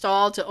for the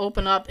stall to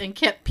open up and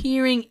kept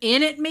peering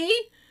in at me.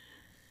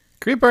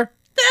 Creeper.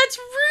 That's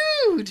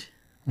rude.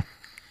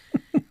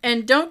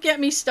 And don't get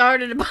me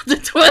started about the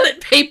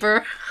toilet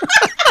paper.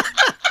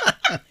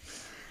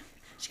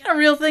 She got a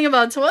real thing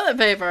about toilet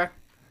paper.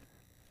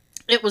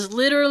 It was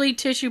literally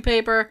tissue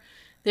paper.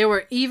 There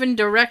were even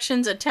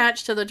directions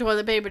attached to the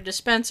toilet paper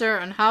dispenser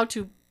on how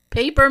to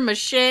paper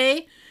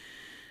mache.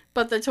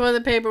 But the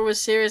toilet paper was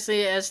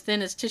seriously as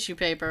thin as tissue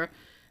paper.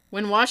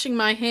 When washing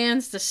my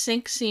hands, the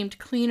sink seemed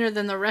cleaner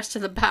than the rest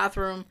of the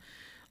bathroom,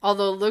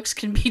 although looks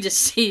can be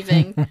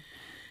deceiving.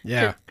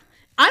 Yeah.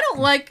 I don't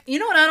like, you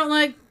know what I don't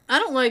like? I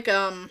don't like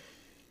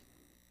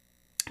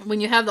when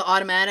you have the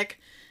automatic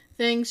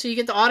thing. So you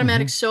get the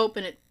automatic soap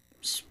and it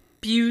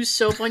spews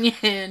soap on your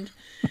hand.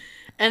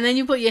 And then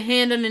you put your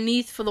hand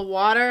underneath for the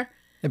water.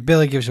 It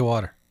barely gives you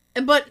water.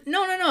 But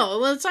no.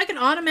 Well, it's like an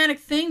automatic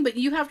thing, but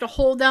you have to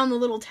hold down the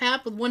little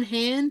tap with one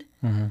hand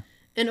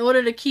in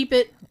order to keep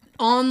it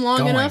on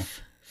long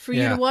enough for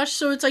you to wash.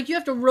 So it's like you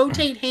have to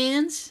rotate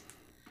hands.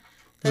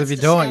 Because if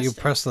you don't, you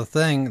press the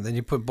thing, then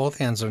you put both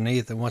hands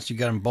underneath, and once you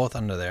get them both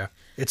under there,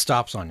 it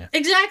stops on you.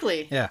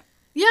 Exactly. Yeah.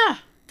 Yeah.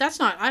 That's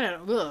not, I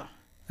don't know. Ugh.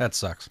 That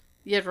sucks.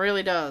 Yeah, it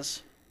really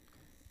does.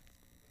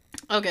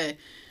 Okay.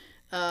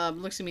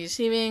 Looks to me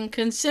deceiving.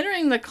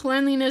 Considering the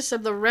cleanliness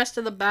of the rest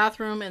of the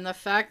bathroom and the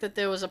fact that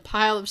there was a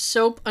pile of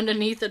soap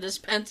underneath the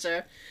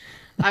dispenser,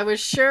 I was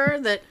sure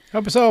that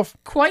help yourself.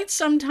 Quite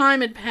some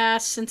time had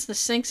passed since the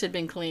sinks had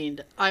been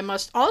cleaned. I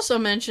must also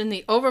mention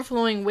the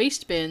overflowing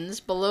waste bins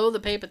below the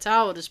paper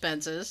towel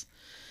dispensers.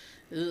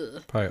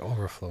 Ugh. Probably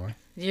overflowing.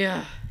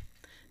 Yeah.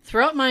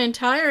 Throughout my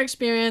entire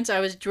experience, I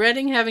was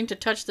dreading having to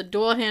touch the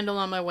door handle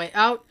on my way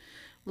out.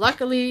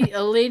 Luckily,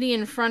 a lady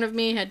in front of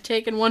me had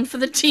taken one for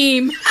the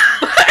team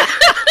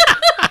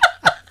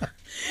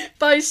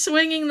by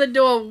swinging the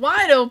door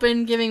wide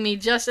open, giving me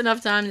just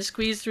enough time to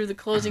squeeze through the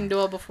closing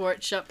door before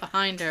it shut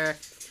behind her.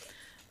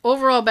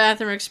 Overall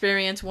bathroom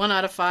experience, 1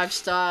 out of 5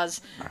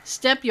 stars.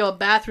 Step your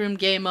bathroom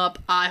game up,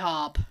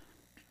 IHOP.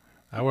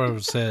 I would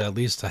have said at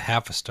least a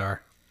half a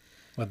star.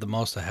 At the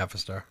most, a half a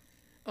star.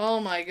 Oh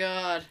my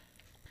god.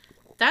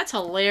 That's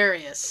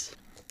hilarious.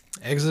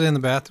 Exiting the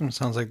bathroom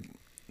sounds like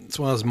It's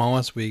one of those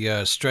moments where you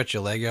gotta stretch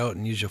your leg out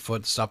and use your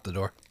foot to stop the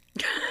door.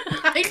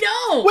 I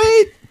know.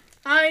 Wait.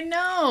 I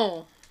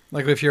know.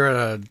 Like if you're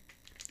at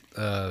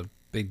a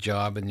big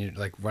job and you're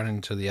like running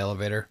to the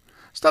elevator,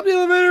 stop the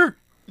elevator.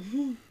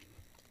 Mm-hmm.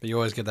 But you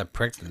always get that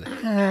prick.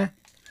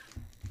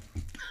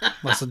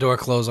 Once the door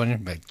closed on you,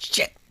 like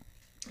shit.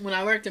 When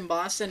I worked in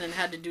Boston and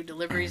had to do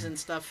deliveries and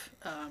stuff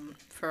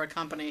for a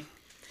company,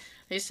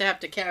 I used to have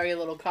to carry a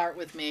little cart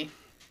with me.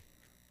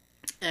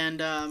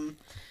 And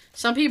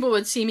some people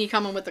would see me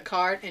coming with the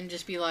cart and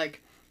just be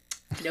like,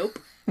 nope,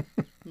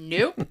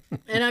 nope.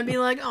 And I'd be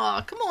like,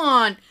 oh, come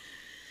on.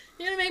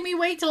 You're going to make me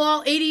wait till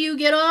all 8 of you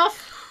get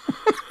off?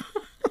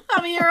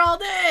 I'm here all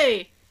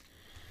day.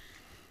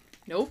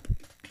 Nope.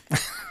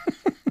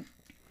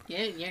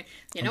 Yeah,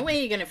 no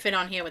way you're going to fit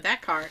on here with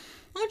that cart.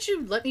 Why don't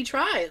you let me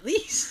try at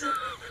least?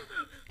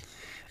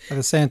 At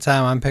the same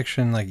time, I'm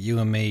picturing like you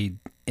and me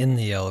in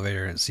the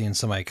elevator and seeing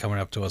somebody coming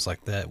up to us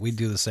like that. We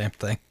do the same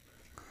thing.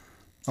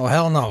 Oh,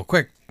 hell no.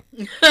 Quick.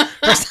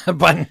 Press that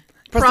button.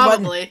 Press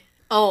Probably. the button.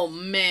 Oh,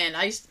 man.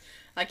 I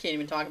can't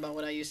even talk about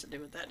what I used to do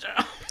with that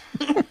job.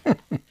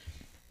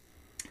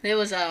 There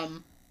was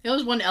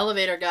one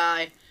elevator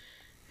guy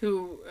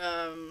who,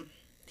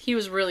 he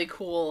was really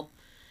cool.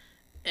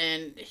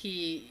 And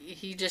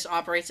he just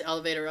operates the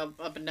elevator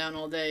up and down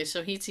all day.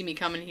 So he'd see me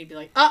coming, he'd be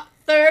like,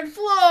 third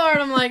floor!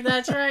 And I'm like,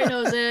 that's right,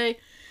 Jose.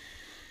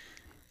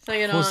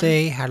 So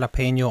Jose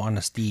Jalapeno on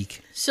a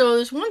stick. So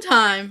this one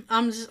time,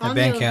 I'm just on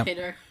the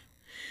elevator,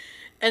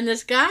 and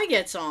this guy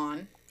gets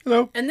on.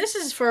 Hello. And this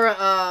is for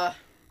a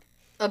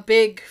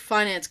big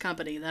finance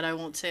company that I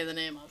won't say the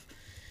name of.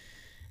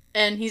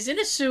 And he's in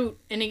a suit,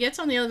 and he gets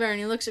on the elevator, and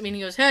he looks at me, and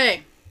he goes,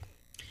 hey,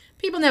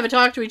 people never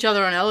talk to each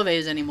other on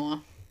elevators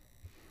anymore.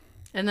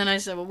 And then I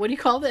said, well, what do you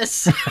call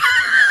this?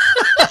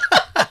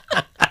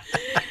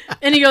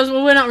 And he goes,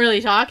 well, we're not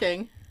really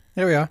talking.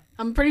 There we are.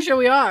 I'm pretty sure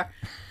we are.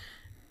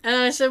 And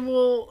I said,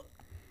 well,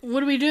 what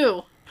do we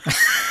do?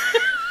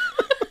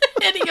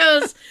 And he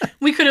goes,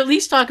 we could at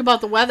least talk about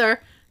the weather. I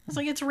was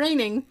like, it's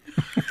raining.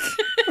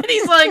 And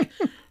he's like,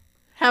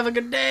 have a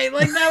good day.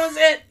 Like, that was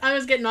it. I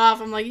was getting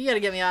off. I'm like, you got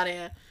to get me out of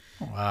here.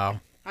 Wow.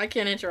 I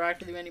can't interact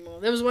with you anymore.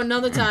 There was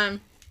another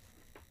time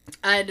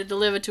I had to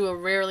deliver to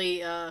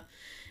a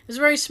it was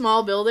a very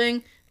small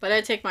building, but I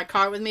had to take my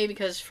cart with me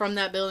because from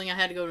that building I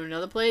had to go to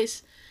another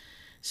place.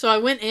 So I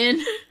went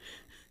in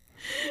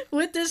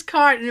with this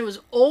cart, and it was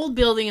an old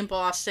building in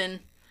Boston,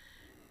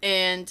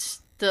 and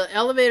the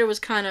elevator was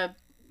kind of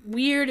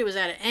weird. It was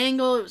at an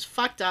angle. It was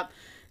fucked up.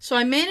 So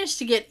I managed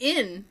to get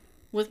in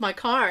with my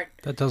cart.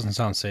 That doesn't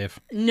sound safe.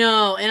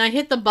 No, and I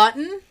hit the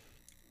button,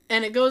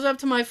 and it goes up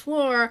to my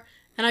floor,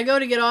 and I go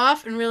to get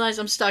off and realize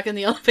I'm stuck in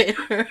the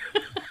elevator.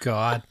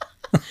 God.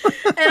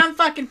 And I'm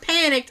fucking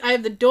panicked. I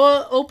have the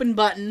door open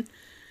button,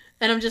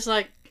 and I'm just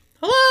like,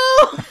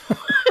 hello?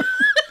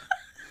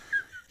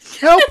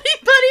 Help!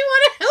 Anybody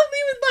want to help me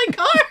with my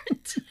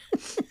cart?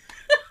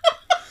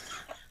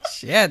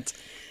 Shit.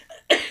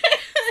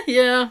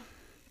 Yeah.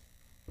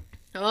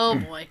 Oh,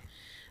 boy.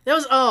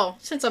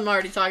 Since I'm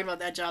already talking about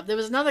that job, there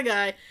was another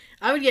guy.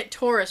 I would get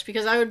tourists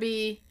because I would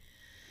be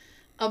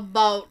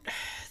about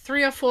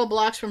 3 or 4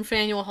 blocks from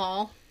Faneuil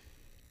Hall.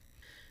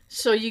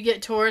 So you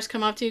get tourists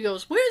come up to you,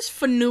 goes, where's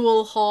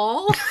Faneuil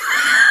Hall?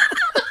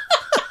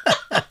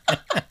 I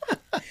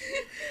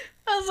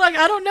was like,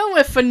 I don't know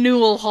where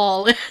Faneuil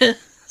Hall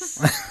is.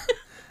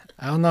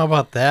 I don't know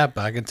about that,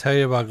 but I can tell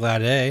you about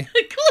Glade. Glade?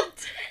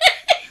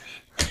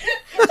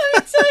 Let me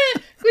tell you,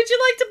 would you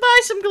like to buy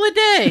some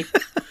Glade?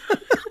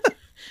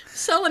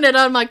 Selling it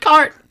on my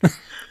cart.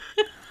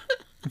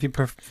 If you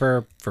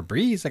prefer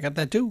Febreze, I got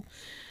that too.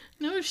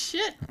 No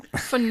shit.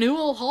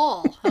 Faneuil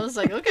Hall. I was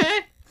like,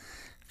 okay.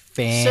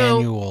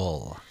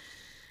 Faneuil.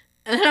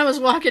 And then I was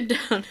walking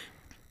down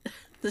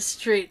the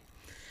street,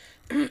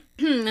 and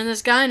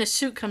this guy in a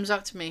suit comes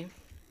up to me.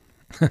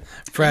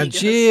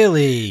 Fragile.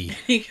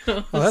 He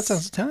goes, oh, that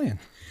sounds Italian.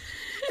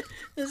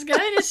 This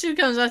guy in a suit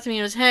comes up to me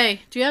and goes,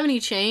 hey, do you have any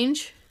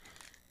change?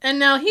 And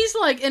now he's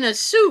like in a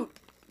suit,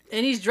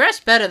 and he's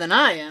dressed better than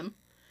I am.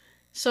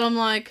 So I'm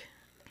like,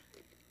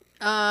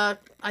 I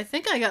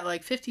think I got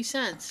like 50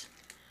 cents.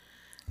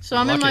 So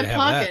I'm in my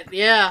pocket.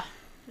 Yeah.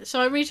 So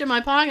I reach in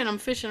my pocket, I'm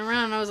fishing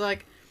around, and I was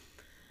like,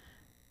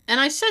 and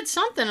I said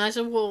something. I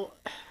said, well,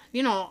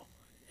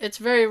 it's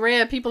very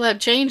rare people have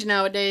change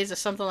nowadays or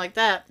something like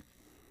that.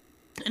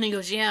 And he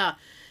goes, yeah.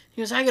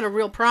 He goes, I got a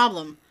real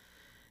problem.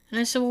 And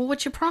I said, well,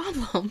 what's your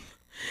problem?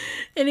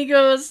 And he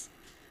goes,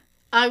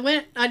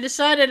 I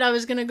decided I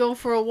was going to go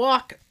for a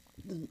walk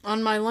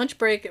on my lunch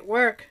break at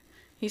work.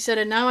 He said,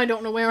 and now I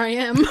don't know where I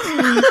am.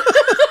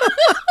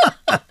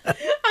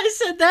 I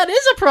said, that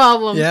is a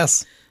problem.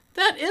 Yes.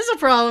 That is a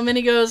problem. And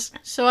he goes,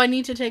 so I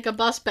need to take a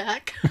bus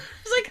back. I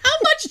was like, how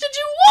much did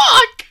you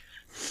walk?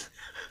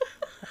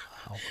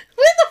 Wow.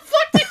 Where the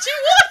fuck did you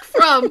walk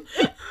from?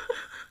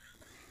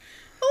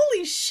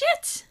 Holy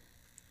shit.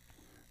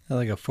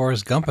 Like a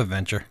Forrest Gump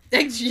adventure.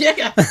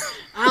 Yeah.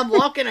 I'm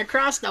walking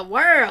across the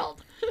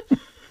world.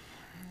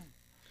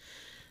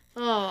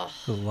 Oh.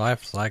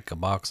 Life's like a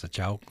box of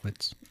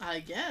chocolates. I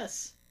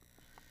guess.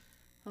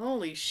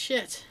 Holy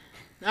shit.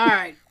 All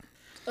right.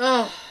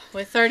 Oh,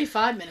 we're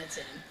 35 minutes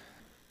in.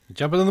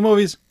 Jump into the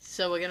movies.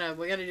 So we're gonna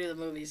do the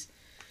movies.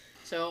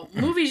 So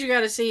movies you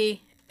gotta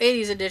see,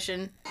 80s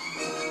edition.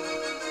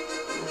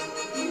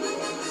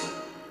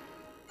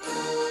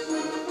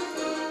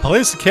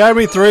 Police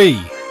Academy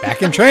 3,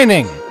 back in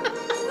training.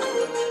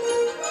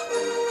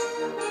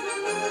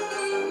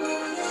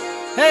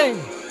 Hey.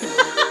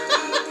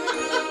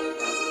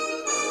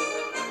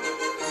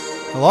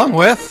 Along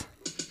with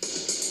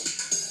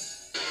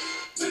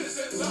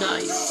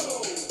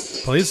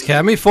Nice. Police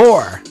Academy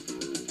 4.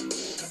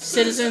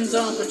 Citizens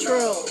on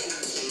Patrol.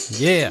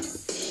 Yeah.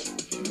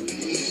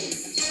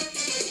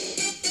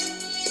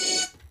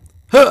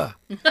 Huh.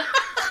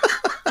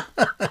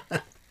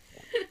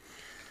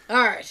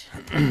 All right.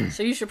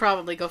 So you should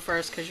probably go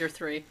first because you're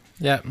 3.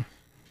 Yeah,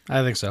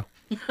 I think so.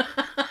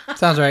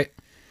 Sounds right.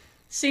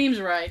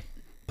 Seems right.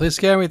 Police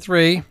Academy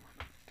 3,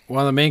 one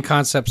of the main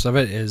concepts of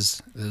it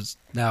is there's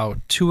now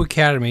 2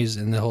 academies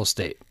in the whole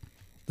state.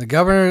 The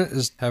governor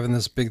is having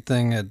this big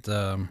thing at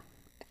the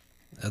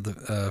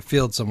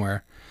field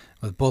somewhere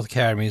with both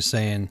academies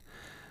saying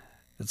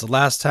it's the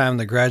last time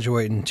they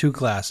graduate in 2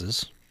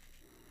 classes,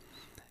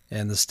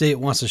 and the state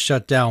wants to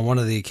shut down one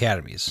of the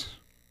academies.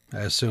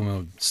 I assume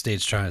the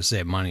state's trying to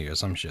save money or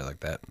some shit like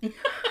that.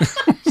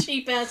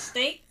 Cheap ass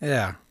state.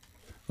 Yeah.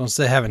 So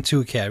instead of having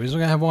 2 academies, we're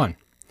going to have 1.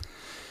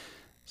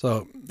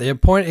 So they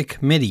appoint a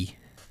committee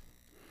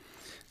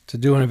to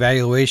do an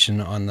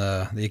evaluation on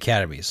the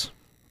academies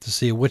to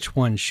see which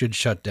one should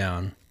shut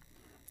down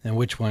and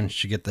which one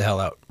should get the hell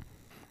out.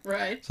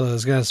 Right. So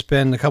it's going to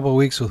spend a couple of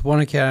weeks with one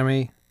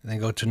academy and then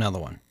go to another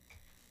one.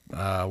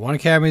 One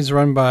academy is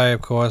run by,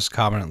 of course,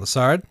 Commandant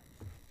Lassard.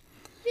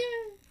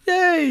 Yay.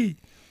 Yay!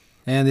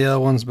 And the other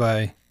one's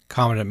by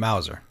Commandant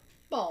Mauser.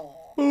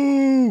 Aww.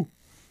 Boo!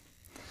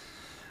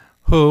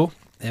 Who,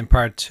 in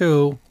part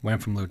 2,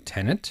 went from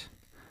lieutenant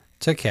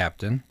to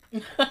captain.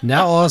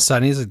 Now all of a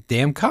sudden he's a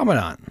damn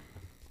commandant.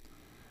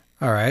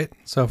 All right,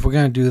 so if we're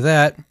going to do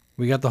that,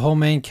 we got the whole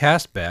main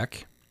cast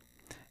back.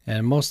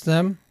 And most of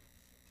them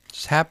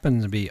just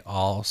happen to be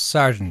all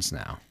sergeants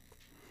now.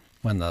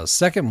 When the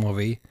second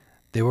movie,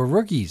 they were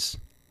rookies.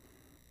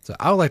 So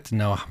I would like to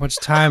know how much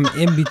time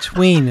in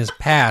between has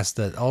passed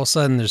that all of a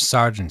sudden there's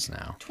sergeants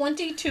now.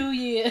 22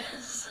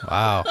 years.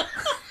 Wow.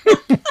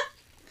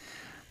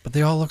 But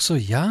they all look so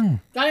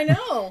young. I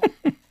know.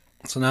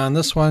 So now in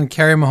this one,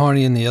 Carrie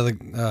Mahoney and the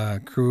other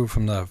crew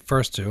from the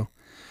first 2,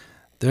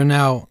 they're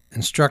now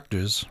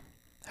instructors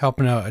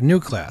helping out a new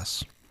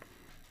class.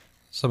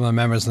 Some of the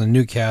members of the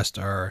new cast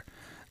are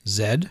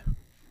Zed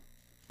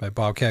by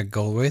Bobcat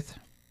Goldthwait,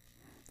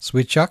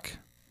 Sweet Chuck,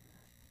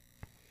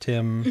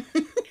 Tim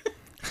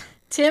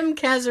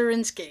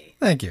Kazurinsky.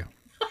 Thank you.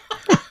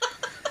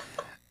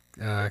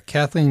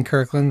 Kathleen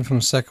Kirkland from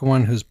the second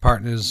one, who's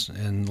partners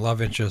in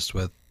love interest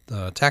with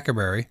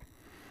Tackleberry.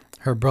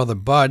 Her brother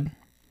Bud,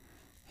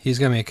 he's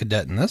going to be a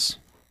cadet in this.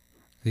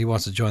 He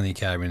wants to join the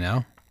academy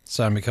now. It's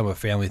starting to become a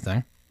family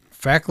thing.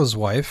 Fackler's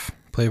wife,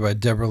 played by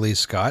Deborah Lee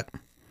Scott.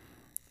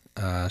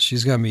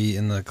 She's going to be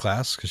in the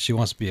class because she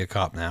wants to be a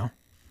cop now.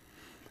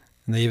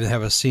 And they even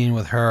have a scene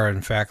with her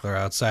and Fackler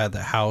outside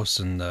the house,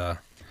 and they're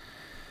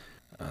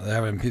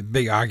having a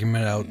big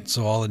argument out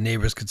so all the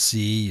neighbors could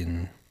see,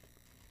 and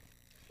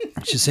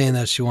she's saying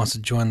that she wants to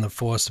join the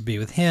force to be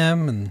with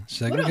him, and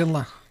she's like, what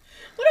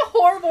a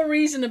horrible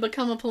reason to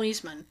become a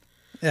policeman.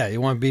 Yeah,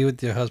 you want to be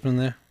with your husband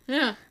there?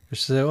 Yeah. She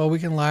said, well, we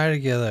can lie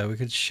together, we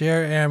could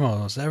share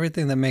ammo,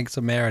 everything that makes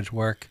a marriage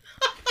work.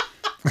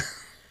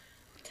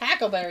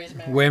 Tackleberry's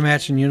marriage. Wear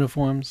matching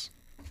uniforms.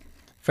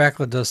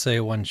 Fackler does say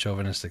one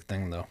chauvinistic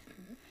thing, though.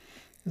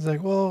 He's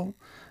like, well,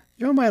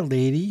 you're my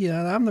lady,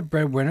 I'm the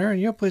breadwinner,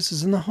 and your place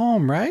is in the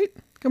home, right?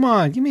 Come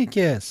on, give me a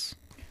kiss.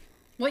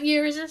 What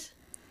year is this?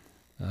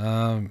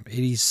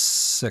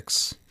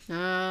 86.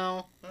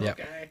 Oh, okay. Yep.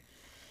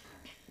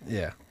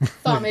 Yeah.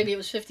 Thought maybe it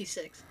was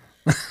 56.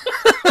 Hey,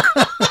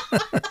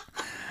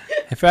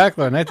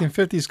 Fackler,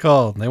 1950s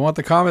called. They want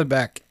the comment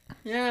back.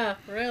 Yeah,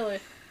 really.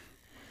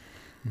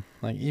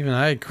 Like, even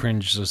I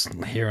cringe just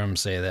hear him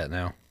say that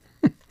now.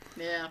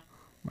 Yeah.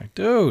 Like,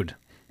 dude,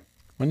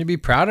 wouldn't you be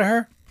proud of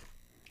her?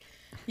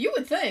 You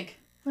would think.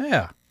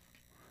 Yeah. I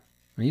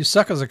mean, you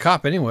suck as a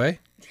cop anyway.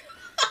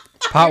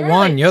 Part You're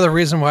 1, right. you're the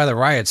reason why the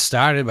riot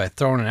started by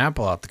throwing an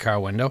apple out the car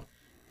window.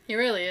 He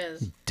really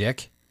is.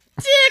 Dick.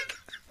 Dick!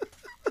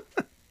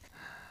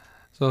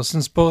 So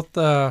since both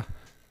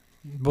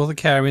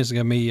academies are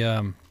going to be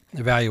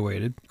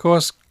evaluated, of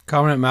course,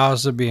 Commandant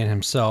Mauser being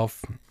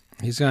himself,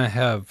 he's going to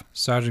have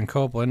Sergeant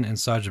Copeland and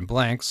Sergeant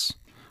Blanks,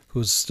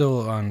 who's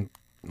still on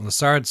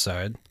Lassard's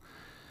side,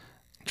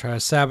 try to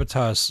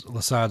sabotage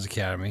Lassard's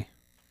academy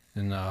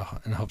in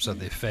hopes that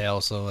they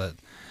fail so that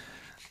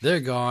they're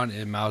gone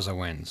and Mauser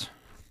wins.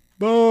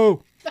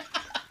 Boo!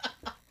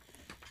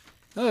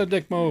 Another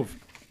dick move.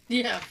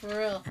 Yeah, for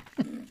real.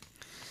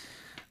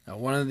 Now,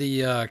 one of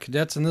the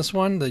cadets in this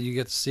one that you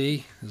get to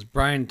see is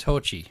Brian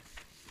Tochi.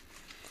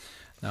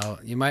 Now,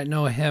 you might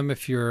know him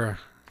if you're,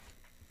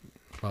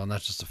 well,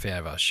 not just a fan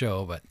of our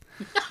show, but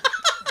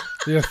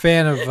You're a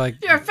fan of like.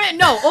 You're a fan?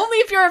 No, only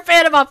if you're a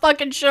fan of our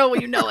fucking show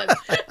will you know him.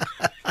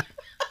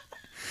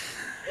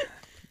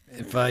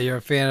 If you're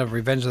a fan of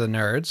Revenge of the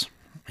Nerds,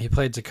 he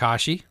played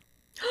Takashi.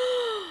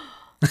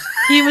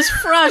 He was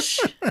fresh.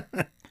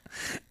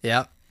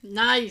 Yep.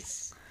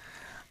 Nice.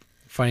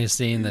 Funny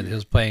scene that he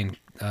was playing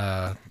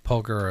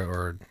poker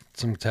or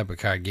some type of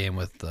card game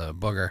with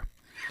Booger.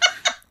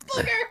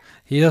 Booger.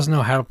 He doesn't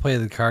know how to play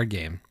the card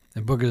game.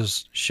 And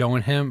Booger's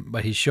showing him,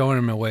 but he's showing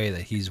him a way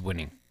that he's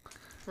winning.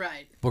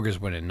 Right. Booger's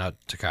winning, not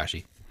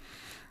Takashi.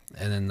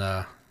 And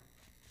then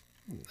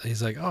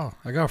he's like, "Oh,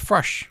 I got a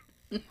frush."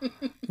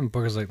 And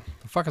Booger's like,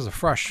 "The fuck is a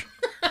frush?"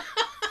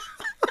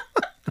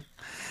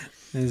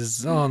 And he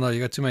says, "Oh no, you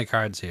got too many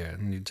cards here.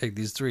 And you take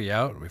these 3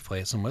 out and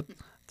replace them with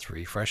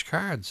 3 fresh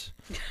cards."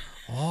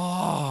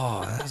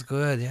 Oh, that's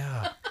good,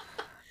 yeah.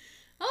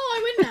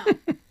 Oh, I win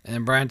now.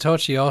 And Brian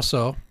Tochi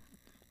also,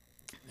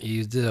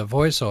 he did a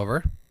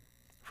voiceover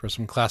for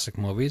some classic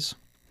movies.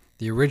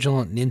 The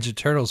original Ninja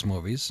Turtles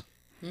movies.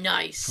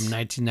 Nice. From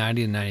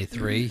 1990 and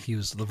 93. He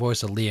was the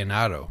voice of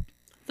Leonardo.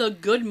 The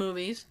good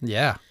movies.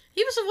 Yeah.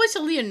 He was the voice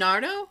of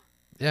Leonardo?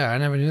 Yeah, I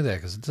never knew that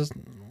because it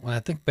doesn't. When I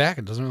think back,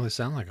 it doesn't really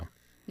sound like him.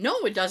 No,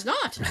 it does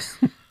not.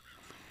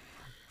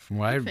 From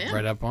what I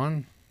read up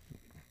on,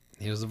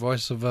 he was the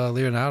voice of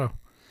Leonardo.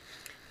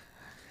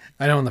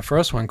 I know in the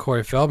first one,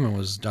 Corey Feldman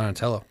was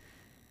Donatello.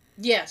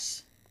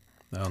 Yes.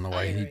 I don't know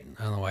why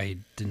he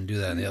didn't do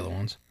that in the other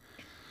ones.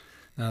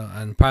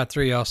 In part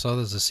 3 also,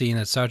 there's a scene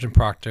that Sergeant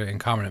Proctor and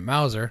Commandant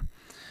Mauser,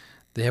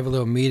 they have a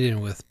little meeting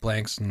with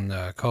Blanks and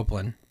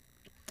Copeland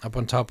up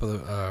on top of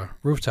the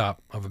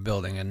rooftop of a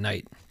building at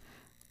night,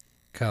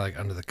 kind of like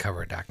under the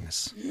cover of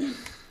darkness.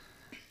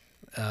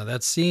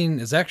 That scene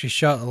is actually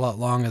shot a lot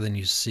longer than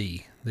you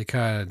see. They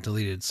kind of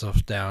deleted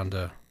stuff down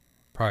to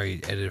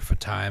probably edit it for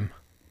time,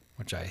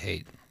 which I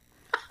hate.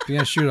 If you're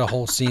going to shoot a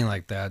whole scene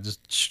like that,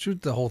 just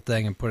shoot the whole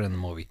thing and put it in the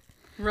movie.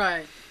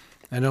 Right.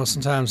 I know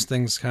sometimes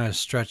things kind of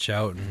stretch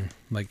out and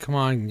like, come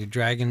on, you're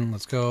dragging,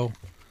 let's go.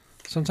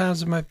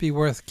 Sometimes it might be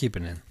worth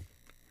keeping in.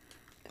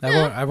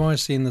 Yeah. I've only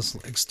seen this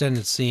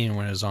extended scene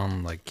when it was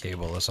on like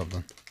cable or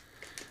something.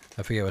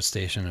 I forget what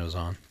station it was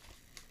on.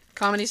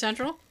 Comedy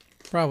Central?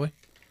 Probably.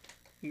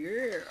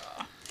 Yeah.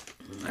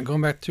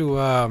 Going back to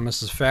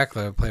Mrs.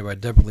 Fackler, played by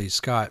Deborah Lee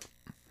Scott.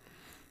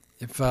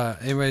 If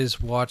anybody's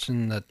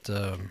watching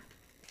that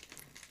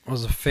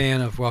was a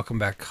fan of Welcome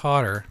Back,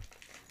 Kotter,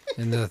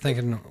 and they're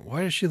thinking,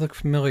 why does she look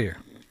familiar?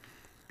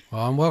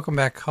 Well, on Welcome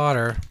Back,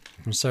 Kotter,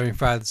 from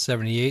 75 to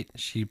 78,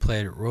 she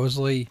played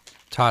Rosalie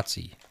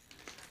Totsi,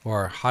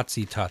 or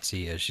Hotsy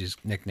Totsi, as she's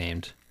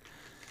nicknamed.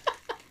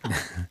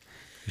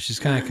 She's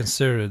kind of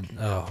considered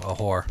a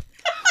whore.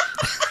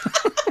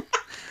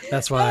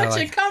 That's why Why I don't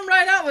like. you come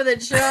right out with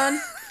it, Sean?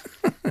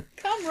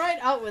 Come right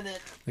out with it.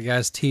 The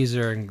guys tease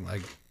her and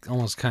like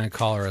almost kind of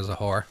call her as a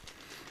whore.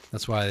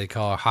 That's why they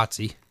call her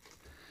Hotsy.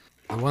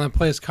 The one that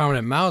plays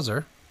Commandant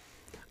Mauser,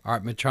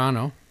 Art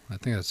Metrano. I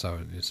think that's how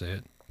you say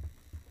it.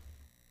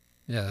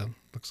 Yeah,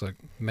 looks like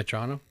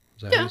Metrano.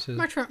 Is that how you say it?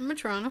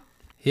 Metrano.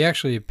 He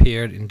actually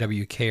appeared in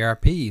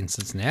WKRP in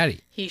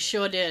Cincinnati He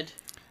sure did.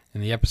 in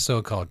the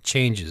episode called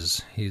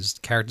Changes. His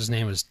character's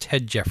name was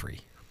Ted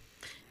Jeffrey.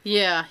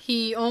 Yeah,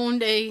 he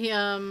owned a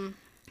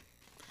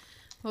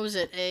what was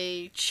it?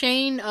 A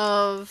chain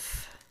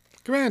of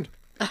Command.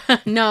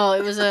 no,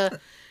 it was a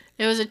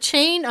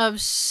chain of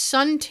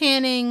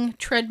suntanning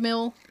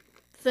treadmill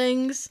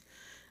things.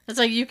 It's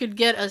like you could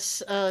get a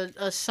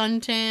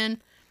suntan.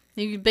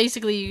 You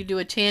could do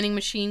a tanning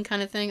machine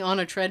kind of thing on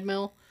a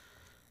treadmill.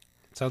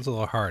 Sounds a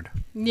little hard.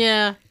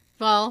 Yeah,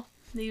 well,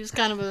 he was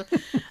kind of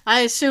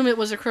I assume it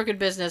was a crooked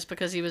business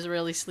because he was a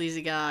really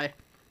sleazy guy.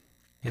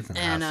 He's an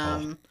And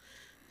asshole.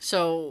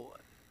 so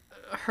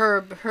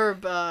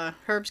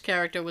Herb's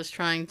character was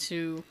trying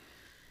to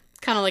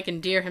kind of like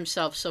endear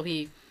himself, so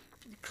he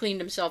cleaned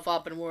himself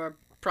up and wore a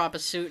proper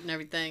suit and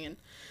everything, and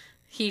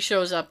he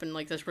shows up in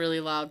like this really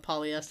loud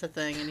polyester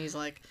thing, and he's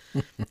like,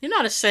 "You're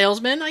not a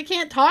salesman. I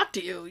can't talk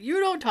to you.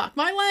 You don't talk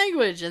my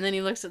language." And then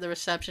he looks at the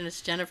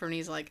receptionist Jennifer, and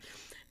he's like,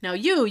 "Now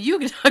you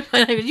can talk my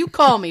language. You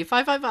call me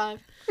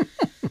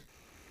 555."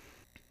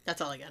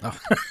 That's all I got. Oh.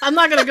 I'm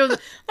not gonna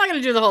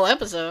do the whole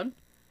episode.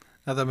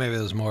 I thought maybe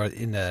there was more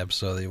in that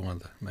episode that you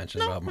wanted to mention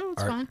No, about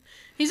it's Art. fine.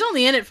 He's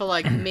only in it for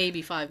like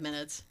maybe 5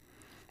 minutes.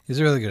 He's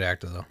a really good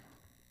actor, though.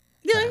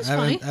 Yeah, he's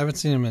funny. I haven't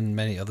seen him in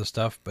many other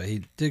stuff, but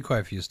he did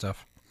quite a few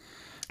stuff.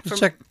 Just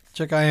From-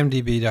 check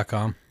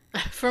imdb.com.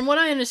 From what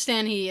I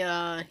understand,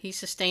 he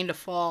sustained a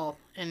fall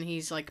and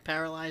he's like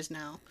paralyzed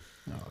now.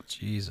 Oh,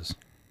 Jesus.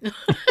 I'm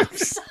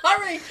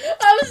sorry.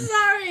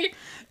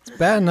 It's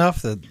bad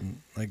enough that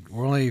like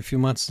we're only a few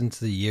months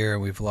into the year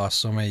and we've lost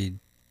so many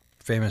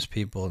famous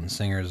people and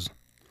singers.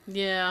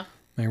 Yeah.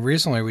 I mean,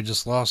 recently we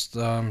just lost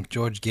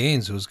George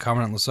Gaines, who was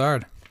Commandant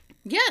Lassard,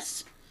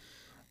 Yes.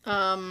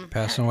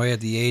 passing away at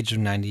the age of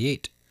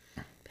 98.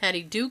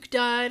 Patty Duke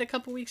died a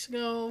couple weeks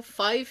ago.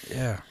 Fife.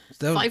 Yeah.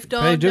 Fife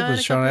Dog Patty Duke died was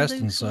a Sean couple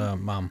Astin's days ago.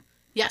 mom.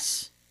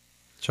 Yes.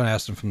 Sean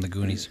Astin from the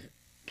Goonies.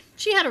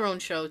 She had her own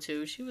show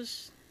too. She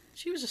was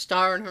a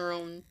star in her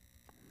own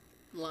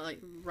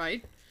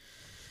right.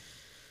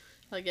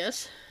 I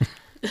guess.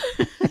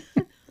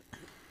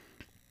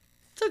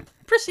 So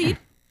proceed.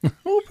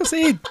 We'll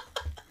proceed.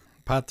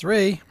 Part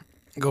 3,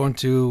 going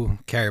to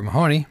Carrie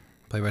Mahoney,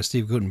 played by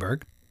Steve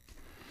Guttenberg.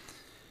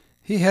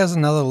 He has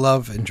another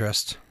love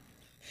interest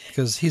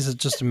because he's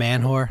just a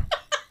man whore.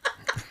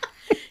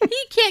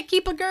 He can't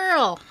keep a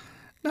girl.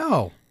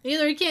 No.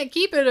 Either he can't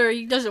keep it or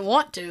he doesn't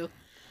want to.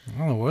 I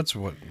don't know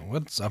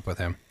what's up with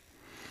him.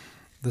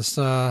 This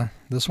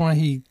one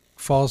he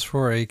falls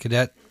for a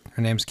cadet.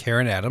 Her name's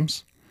Karen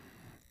Adams,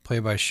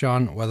 played by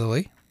Sean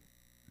Weatherly.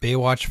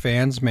 Baywatch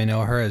fans may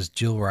know her as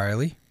Jill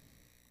Riley.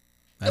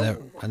 I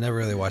never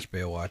really watched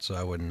Baywatch, so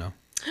I wouldn't know.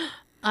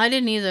 I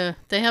didn't either.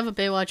 They have a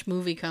Baywatch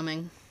movie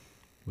coming.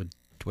 With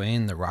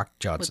Dwayne The Rock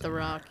Johnson. With The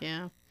Rock,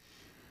 yeah.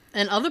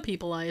 And other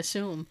people, I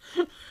assume.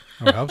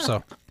 I hope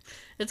so.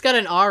 It's got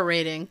an R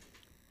rating.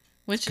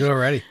 Which good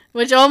already.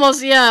 Which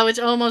almost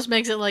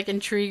makes it like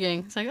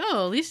intriguing. It's like,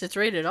 oh, at least it's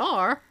rated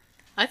R.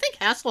 I think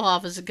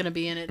Hasselhoff is going to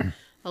be in it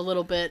a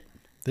little bit.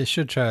 They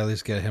should try to at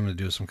least get him to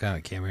do some kind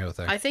of cameo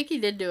thing. I think he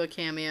did do a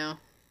cameo.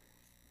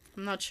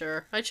 I'm not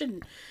sure. I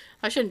shouldn't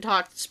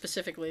talk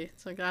specifically.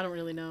 It's like I don't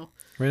really know.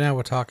 Right now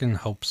we're talking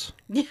hopes.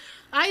 Yeah,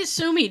 I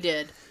assume he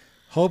did.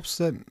 Hopes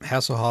that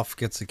Hasselhoff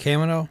gets a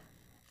cameo.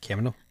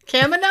 Cameo?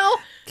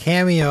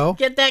 Cameo.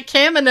 Get that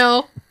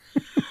cameo.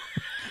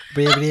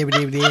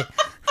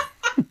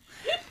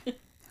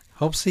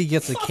 Hopes he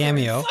gets a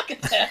cameo.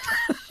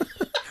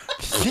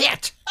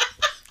 Shit.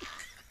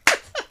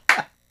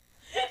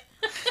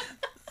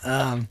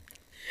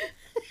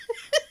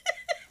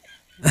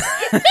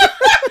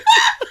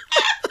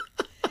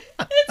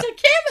 It's a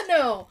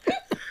cameo.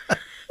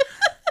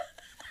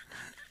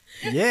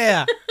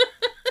 Yeah.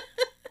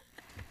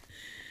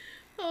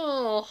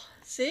 Oh,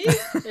 see?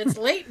 It's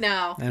late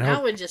now.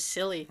 Now we're just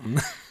silly.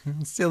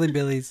 Silly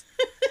billies.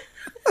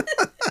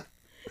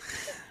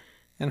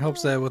 And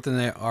hopes that within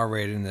the R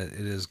rating that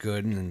it is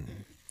good and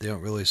they don't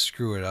really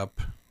screw it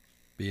up,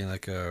 being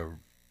like I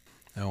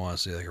don't want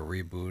to say like a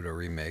reboot or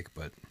remake,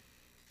 but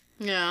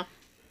yeah,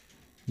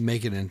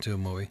 make it into a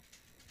movie.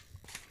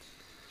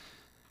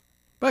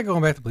 But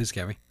going back to Police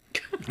Academy.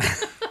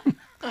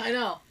 I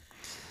know.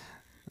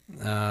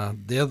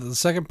 The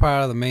second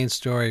part of the main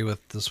story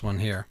with this one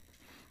here,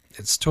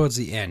 it's towards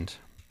the end.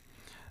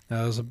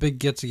 Now, there's a big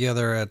get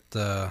together at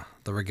the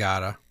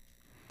regatta,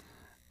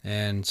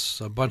 and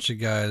a bunch of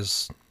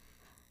guys,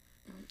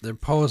 they're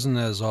posing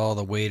as all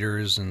the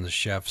waiters and the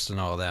chefs and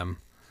all them.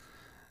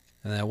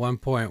 And at one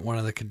point, one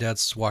of the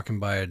cadets is walking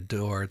by a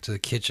door to the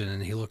kitchen,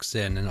 and he looks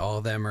in, and all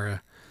of them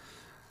are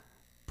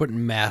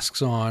putting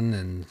masks on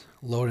and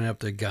loading up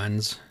their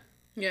guns.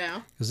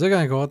 Yeah. Because they're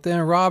going to go out there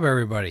and rob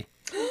everybody.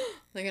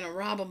 They're going to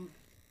rob them.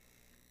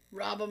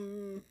 Rob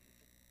them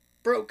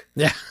broke.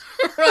 Yeah.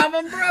 Rob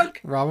them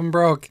broke. Rob them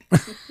broke.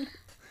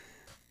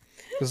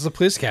 This is a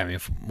Police Academy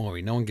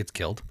movie. No one gets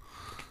killed.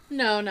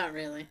 No, not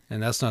really.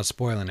 And that's not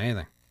spoiling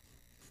anything.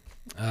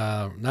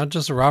 Not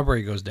just a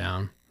robbery goes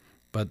down,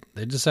 but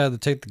they decided to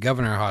take the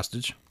governor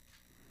hostage.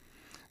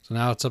 So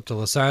now it's up to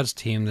Lassard's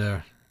team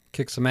to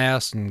kick some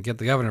ass and get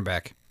the governor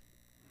back.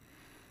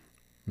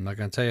 I'm not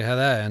going to tell you how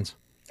that ends.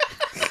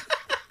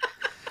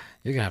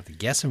 You're going to have to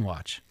guess and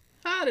watch.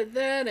 How did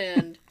that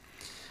end?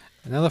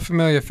 Another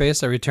familiar face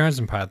that returns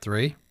in part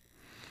 3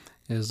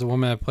 is the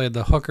woman that played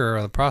the hooker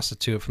or the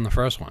prostitute from the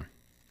first one.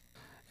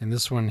 In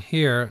this one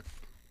here,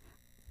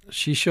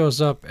 she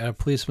shows up at a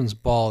policeman's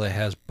ball that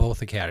has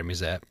both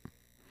academies at.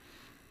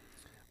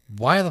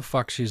 Why the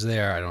fuck she's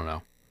there, I don't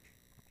know.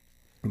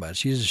 But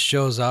she just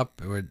shows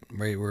up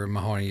right where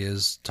Mahoney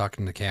is,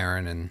 talking to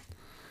Karen, and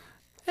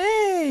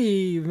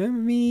hey, remember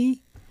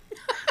me?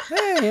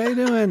 Hey, how you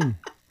doing?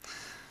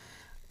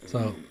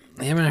 So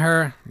him and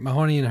her,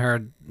 Mahoney and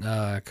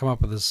her, come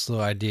up with this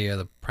little idea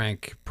to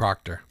prank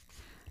Proctor.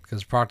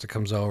 Because Proctor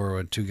comes over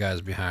with two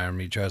guys behind him.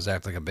 He tries to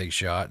act like a big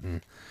shot,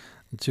 and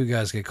the two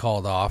guys get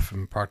called off,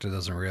 and Proctor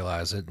doesn't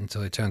realize it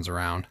until he turns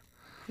around.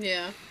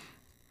 Yeah.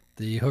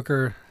 The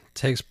hooker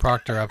takes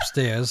Proctor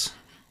upstairs,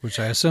 which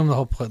I assume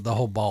the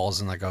whole ball is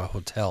in like a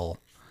hotel.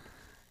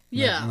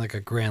 Yeah. In like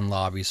a grand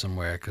lobby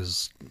somewhere,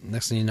 because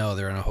next thing you know,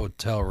 they're in a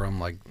hotel room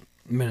like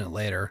a minute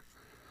later.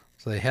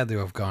 So they had to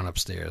have gone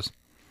upstairs.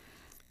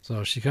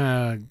 So she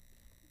kind of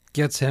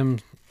gets him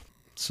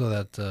so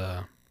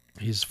that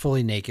he's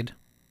fully naked.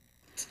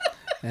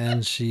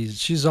 And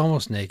she's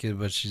almost naked,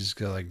 but she's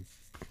got like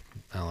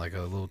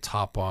a little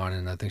top on,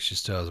 and I think she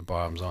still has the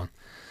bottoms on.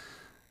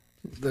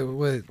 The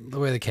way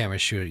the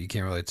cameras shoot it, you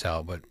can't really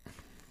tell, but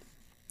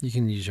you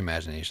can use your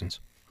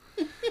imaginations.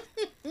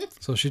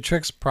 So she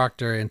tricks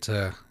Proctor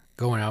into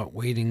going out,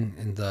 waiting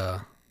in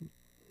the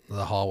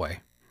hallway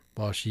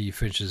while she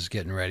finishes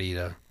getting ready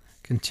to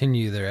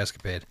continue their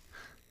escapade.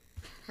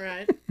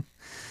 Right.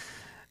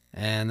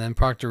 And then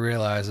Proctor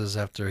realizes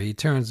after he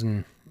turns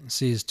and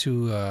sees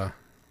two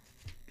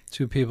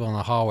people in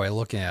the hallway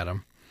looking at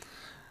him,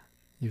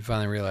 he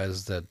finally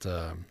realizes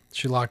that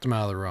she locked him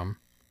out of the room.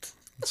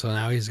 So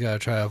now he's got to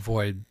try to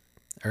avoid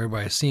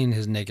everybody seeing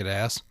his naked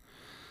ass.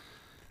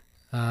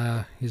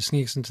 He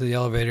sneaks into the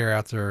elevator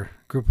after a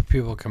group of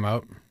people come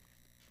out.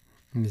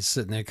 And he's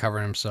sitting there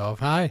covering himself.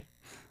 Hi.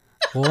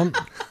 Warm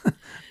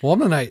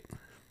tonight.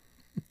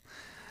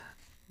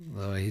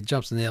 So he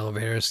jumps in the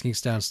elevator,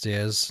 sneaks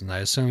downstairs, and I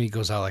assume he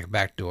goes out like a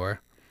back door.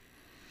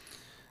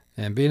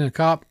 And being a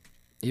cop,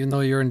 even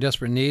though you're in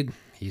desperate need,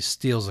 he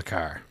steals a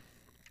car.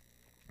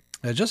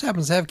 It just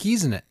happens to have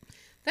keys in it.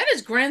 That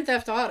is Grand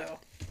Theft Auto.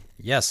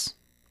 Yes.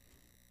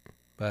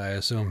 But I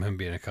assume him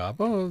being a cop.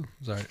 Oh,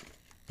 sorry.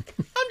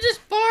 I'm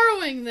just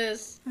borrowing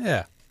this.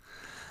 Yeah.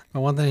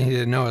 But one thing he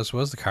didn't notice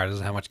was the car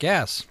doesn't have much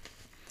gas.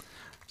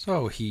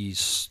 So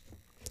he's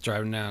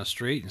driving down the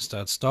street and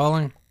starts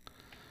stalling.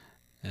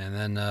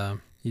 And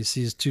then he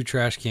sees 2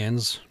 trash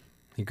cans.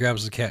 He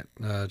grabs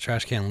the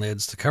trash can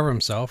lids to cover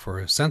himself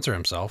or censor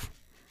himself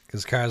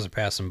because cars are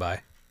passing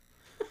by.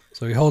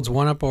 So he holds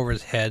one up over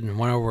his head and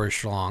one over his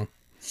schlong.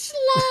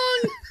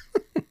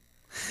 Schlong!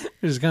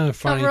 It's kind of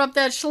funny. Cover up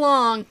that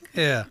schlong.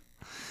 Yeah.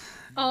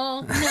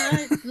 All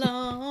night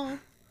long.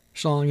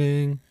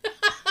 Schlonging.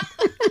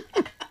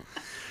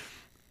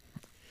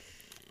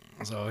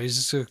 So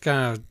he's just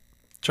kind of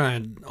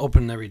trying to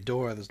open every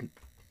door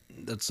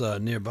that's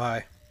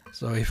nearby.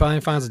 So he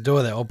finally finds a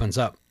door that opens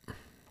up.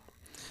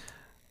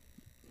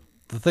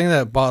 The thing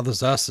that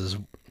bothers us is,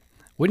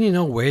 wouldn't you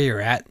know where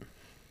you're at?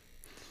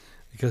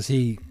 Because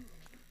he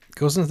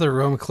goes into the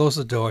room, closes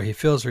the door, he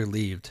feels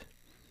relieved.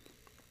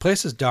 The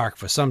place is dark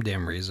for some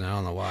damn reason, I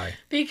don't know why.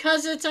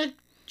 Because it's a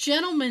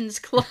gentleman's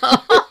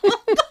club.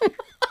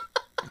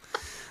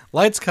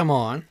 Lights come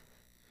on,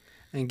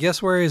 and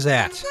guess where he's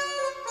at?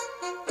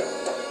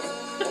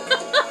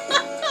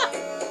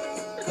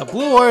 The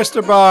Blue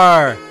Oyster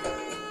Bar!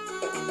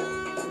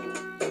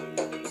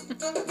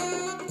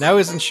 Now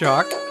he's in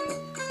shock.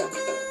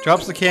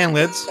 Drops the can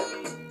lids.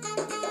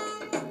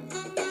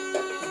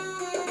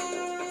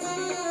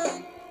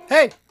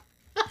 Hey!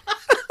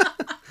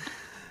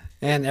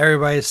 And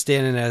everybody's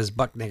standing at his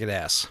buck naked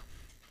ass.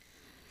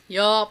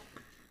 Yup.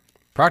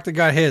 Proctor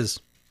got his.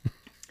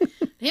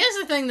 Here's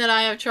the thing that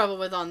I have trouble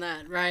with on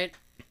that, right?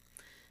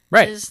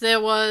 Right. Is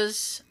there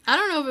was, I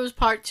don't know if it was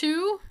part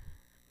 2.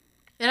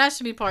 It has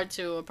to be part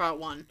 2 or part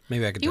 1.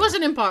 Maybe I could He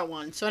wasn't in part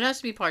 1, so it has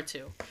to be part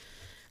 2.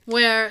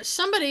 Where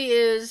somebody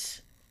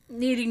is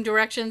needing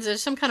directions.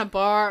 There's some kind of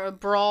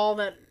brawl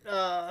that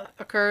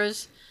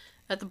occurs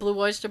at the Blue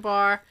Oyster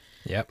Bar.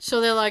 Yep. So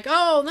they're like,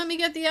 oh, let me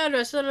get the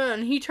address.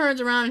 And he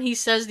turns around and he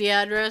says the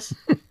address.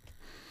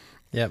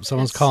 Yep,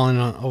 someone's calling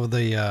over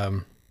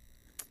the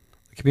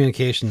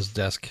communications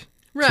desk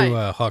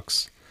to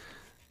Hooks.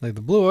 Like,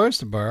 the Blue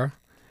Oyster Bar.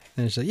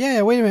 And she's like,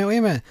 yeah, wait a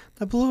minute.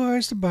 The Blue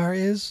Oyster Bar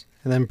is...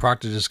 And then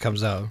Proctor just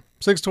comes out.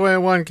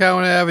 621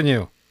 Cowan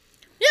Avenue.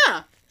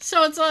 Yeah.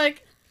 So it's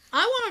like, I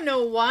want to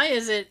know why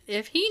is it,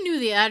 if he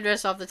knew the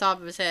address off the top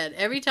of his head,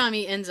 every time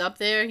he ends up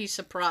there, he's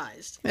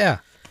surprised. Yeah.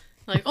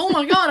 Like, oh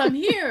my God, I'm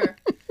here.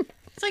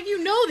 It's like,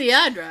 you know the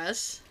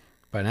address.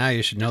 By now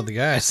you should know the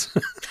guys.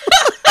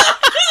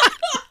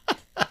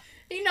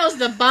 He knows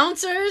the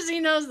bouncers.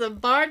 He knows the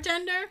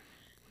bartender.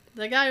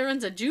 The guy who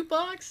runs a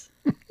jukebox.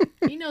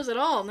 He knows it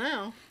all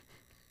now.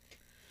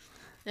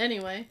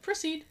 Anyway,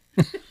 proceed.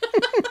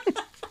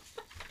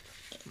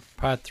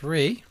 Part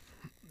 3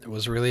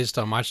 was released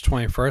on March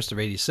 21st of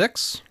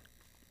 86.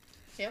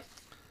 Yep.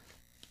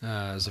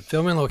 As the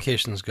filming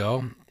locations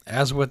go,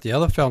 as with the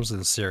other films in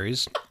the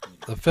series,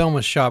 the film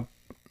was shot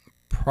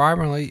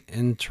primarily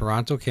in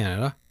Toronto,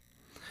 Canada.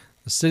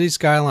 The city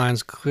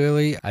skyline's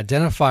clearly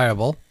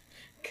identifiable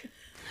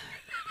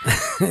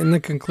in the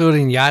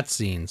concluding yacht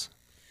scenes,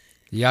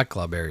 the yacht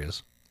club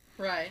areas.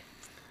 Right.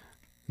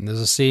 And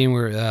there's a scene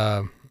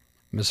where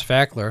Miss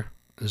Fackler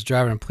is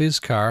driving a police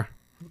car,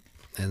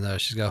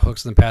 and she's got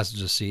Hooks in the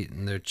passenger seat,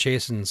 and they're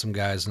chasing some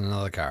guys in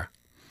another car.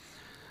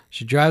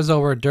 She drives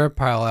over a dirt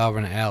pile out of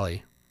an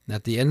alley. And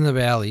at the end of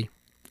the alley,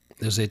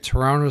 there's a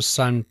Toronto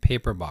Sun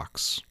paper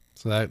box.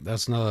 So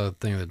that's another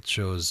thing that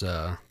shows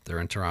they're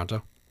in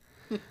Toronto.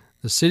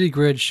 The city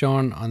grid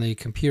shown on the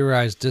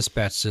computerized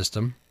dispatch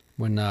system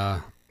when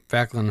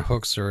Fackler and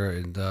Hooks are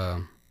in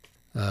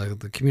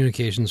the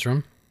communications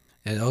room.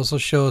 It also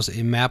shows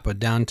a map of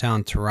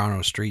downtown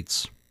Toronto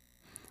streets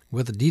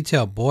with a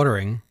detail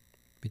bordering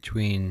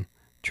between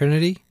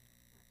Trinity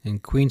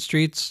and Queen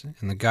Streets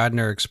and the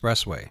Gardiner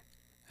Expressway.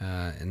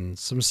 And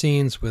some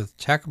scenes with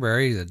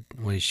Tackleberry,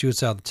 when he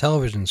shoots out the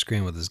television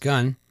screen with his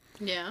gun.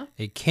 Yeah.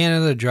 A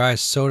Canada Dry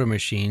soda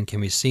machine can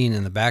be seen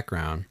in the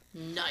background.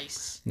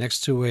 Nice.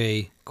 Next to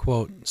a,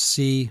 quote,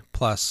 C+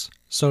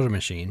 soda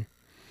machine,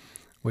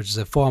 which is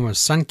a form of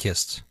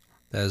Sunkist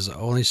that is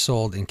only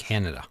sold in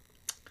Canada.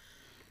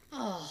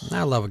 Oh.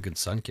 I love a good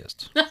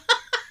Sunkist.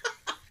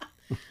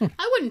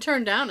 I wouldn't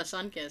turn down a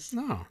Sunkist.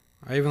 No.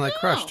 I even like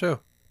Crush, too.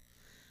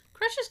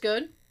 Crush is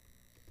good.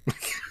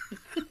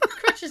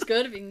 Crush is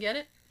good if you can get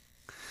it.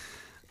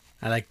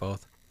 I like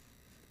both.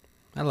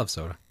 I love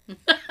soda.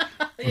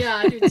 Yeah,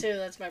 I do too.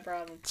 That's my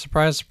problem.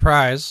 Surprise,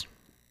 surprise.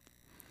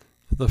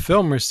 The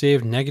film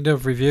received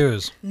negative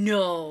reviews.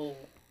 No.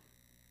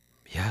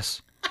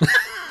 Yes.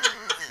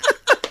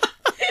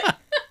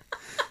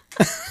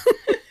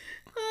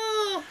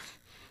 Oh.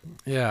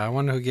 Yeah, I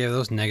wonder who gave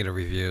those negative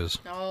reviews.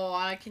 Oh,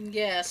 I can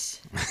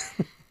guess.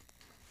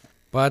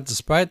 But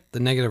despite the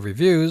negative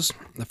reviews,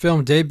 the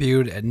film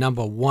debuted at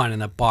number 1 in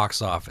the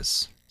box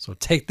office. So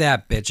take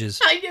that, bitches.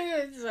 I knew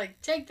it. It's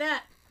like, take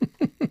that.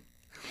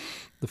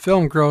 The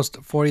film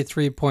grossed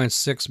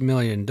 $43.6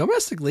 million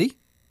domestically,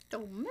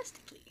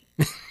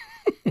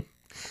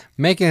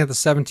 making it the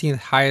 17th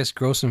highest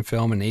grossing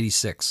film in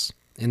 '86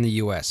 in the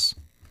U.S.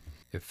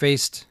 It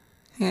faced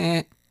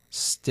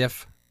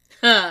stiff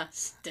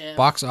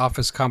box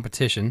office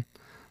competition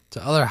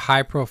to other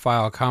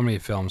high-profile comedy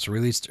films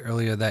released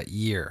earlier that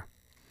year.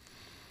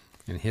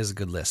 And here's a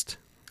good list.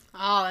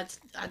 Oh,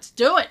 let's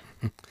do it.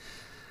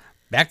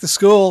 Back to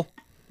School.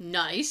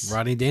 Nice.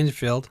 Rodney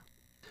Dangerfield.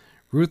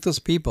 Ruthless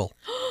People.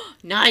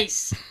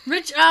 Nice.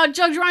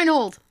 Judge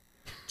Reinhold.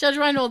 Judge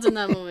Reinhold's in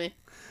that movie.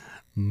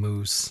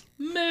 Moose.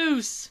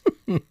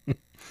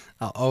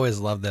 I'll always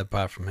love that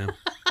part from him.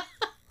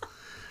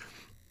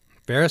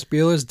 Ferris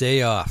Bueller's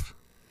Day Off.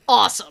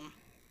 Awesome.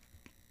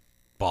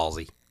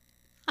 Ballsy.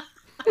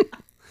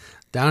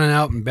 Down and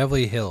Out in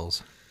Beverly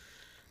Hills.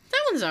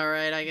 That one's all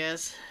right, I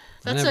guess.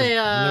 I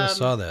never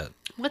saw that.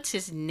 What's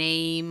his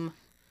name?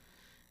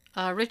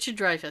 Richard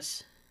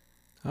Dreyfuss.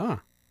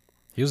 Oh.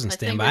 He was in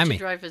Stand By Me.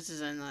 Richard Dreyfuss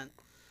is in that.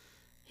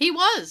 He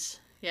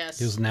was. Yes.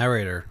 He was the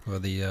narrator or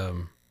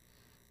the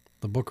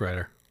book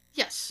writer.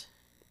 Yes.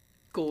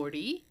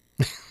 Gordy.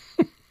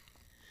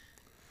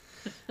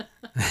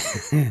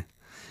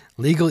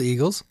 Legal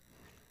Eagles.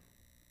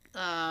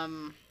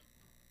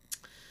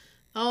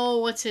 Oh,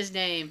 what's his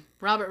name?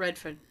 Robert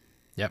Redford.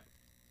 Yep.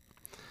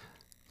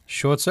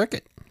 Short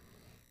Circuit.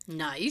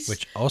 Nice.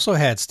 Which also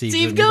had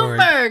Steve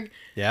Guttenberg.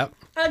 Yep.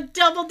 A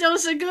double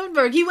dose of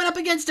Guttenberg. He went up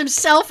against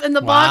himself in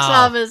the box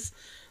office.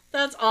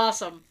 That's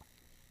awesome.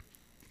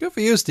 Good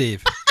for you,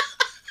 Steve.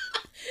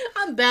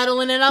 I'm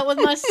battling it out with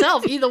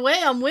myself. Either way,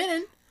 I'm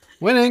winning.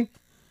 Winning.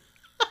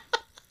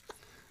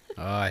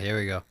 Oh, here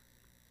we go.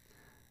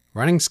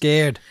 Running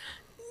Scared.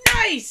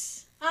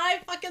 Nice. I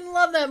fucking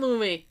love that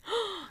movie.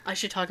 I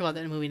should talk about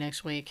that movie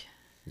next week.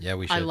 Yeah,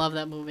 we should. I love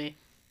that movie.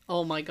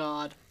 Oh my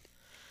god.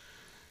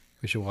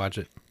 We should watch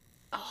it.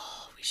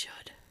 Oh, we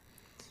should.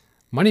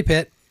 Money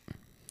Pit.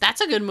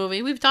 That's a good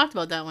movie. We've talked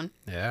about that one.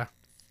 Yeah.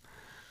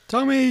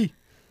 Tommy.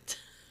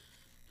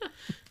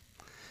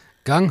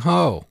 Gung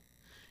Ho.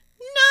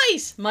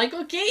 Nice.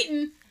 Michael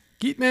Keaton.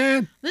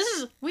 Keaton.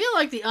 We are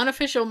like the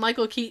unofficial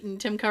Michael Keaton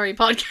Tim Curry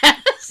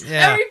podcast.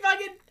 Yeah.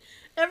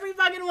 Every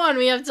fucking one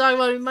we have to talk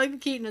about Michael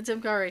Keaton and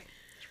Tim Curry.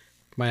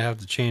 Might have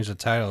to change the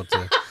title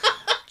to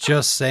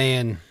just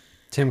saying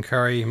Tim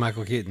Curry,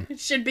 Michael Keaton. It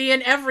should be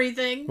in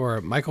everything.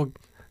 Or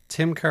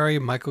Tim Curry,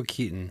 Michael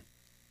Keaton.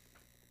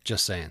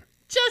 Just saying.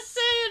 Just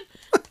saying.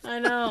 I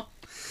know.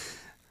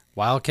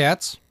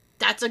 Wildcats.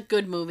 That's a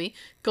good movie.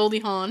 Goldie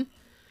Hawn.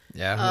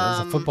 Yeah,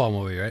 that's a football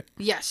movie, right?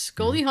 Yes,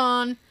 Goldie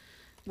Hawn,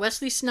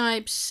 Wesley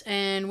Snipes,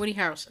 and Woody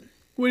Harrelson.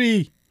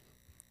 Woody.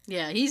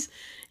 Yeah, he's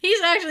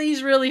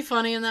really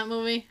funny in that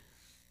movie.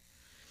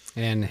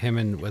 And him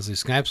and Wesley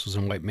Snipes was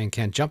in White Men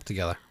Can't Jump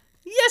together.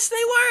 Yes,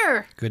 they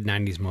were. Good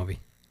 90s movie.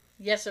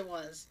 Yes, it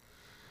was.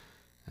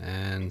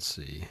 And let's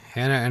see.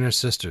 Hannah and Her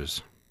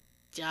Sisters.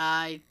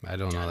 I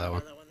don't know that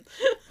one.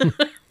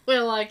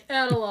 We're like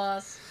at a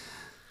loss.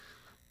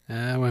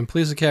 When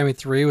Police Academy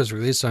 3 was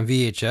released on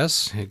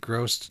VHS, it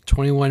grossed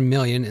 $21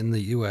 million in the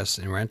U.S.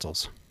 in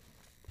rentals.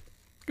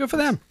 Good for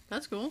them.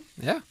 That's cool.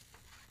 Yeah.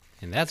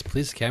 And that's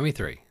Police Academy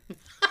 3.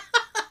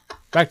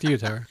 Back to you,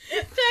 Tara.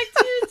 Back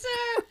to you,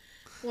 sir.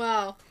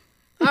 Wow.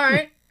 All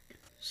right.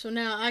 So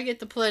now I get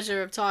the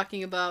pleasure of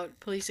talking about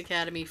Police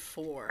Academy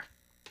 4.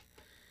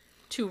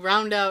 To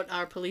round out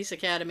our Police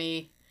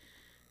Academy,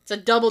 it's a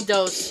double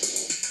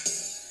dose.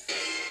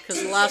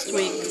 Because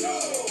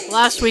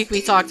last week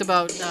we talked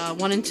about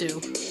 1 and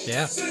 2.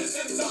 Yeah.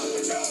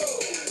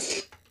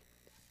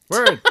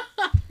 Word.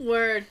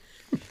 Word.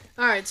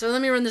 All right, so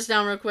let me run this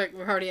down real quick.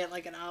 We're already at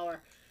like an hour.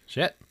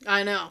 Shit.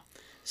 I know.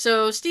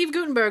 So Steve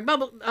Guttenberg,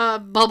 Bubble.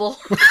 Hubba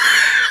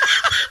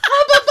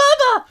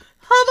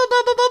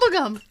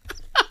Bubblegum.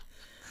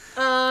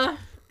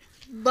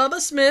 Bubba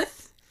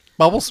Smith.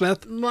 Bubble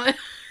Smith.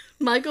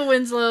 Michael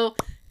Winslow,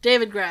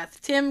 David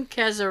Grath, Tim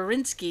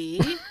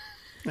Kazurinsky.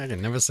 I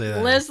can never say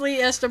that.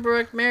 Leslie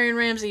Estabrook, Marion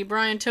Ramsey,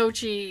 Brian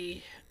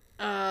Tochi,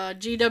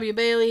 G.W.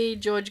 Bailey,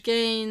 George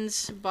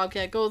Gaines,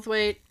 Bobcat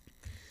Goldthwait,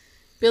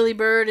 Billy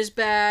Bird is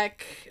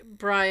back,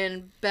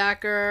 Brian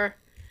Backer,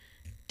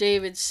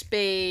 David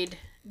Spade.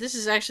 This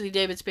is actually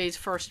David Spade's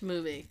first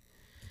movie.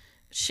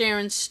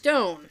 Sharon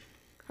Stone.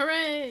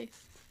 Hooray!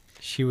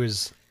 She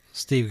was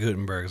Steve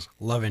Guttenberg's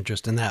love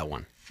interest in that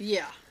one.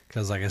 Yeah.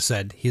 Because, like I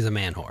said, he's a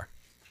man whore.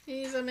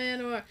 He's a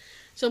man whore.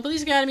 So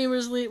Police Academy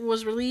was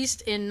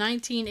released in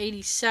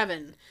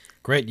 1987.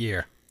 Great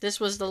year. This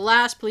was the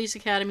last Police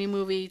Academy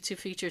movie to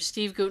feature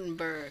Steve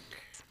Guttenberg.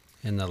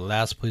 And the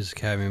last Police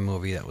Academy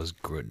movie that was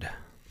good.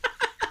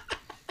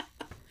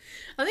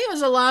 I think it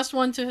was the last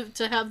one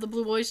to have the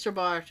Blue Oyster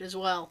Bar as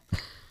well.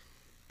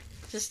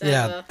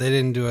 They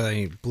didn't do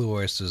any Blue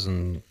Oysters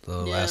in the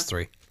last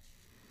 3.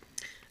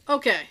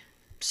 Okay,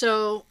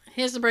 so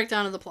here's the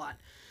breakdown of the plot.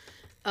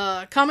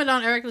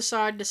 Commandant Eric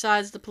Lassard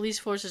decides the police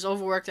force is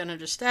overworked and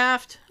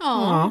understaffed.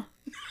 Aww.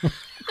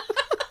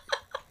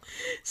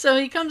 So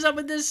he comes up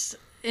with this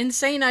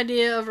insane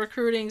idea of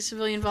recruiting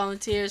civilian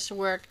volunteers to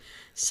work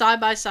side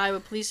by side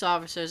with police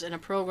officers in a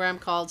program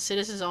called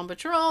Citizens on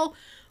Patrol,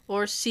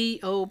 or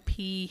COP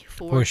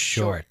for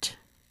short.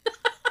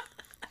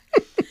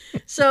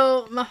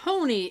 So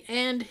Mahoney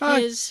and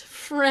his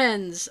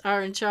friends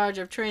are in charge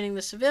of training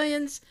the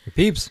civilians.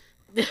 Peeps.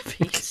 The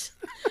peeps.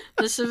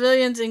 The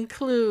civilians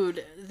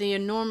include the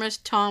enormous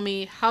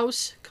Tommy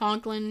House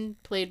Conklin,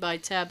 played by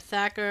Tab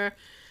Thacker,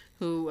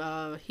 who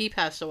he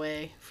passed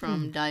away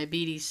from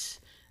diabetes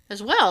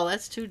as well.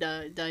 That's two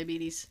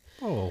diabetes.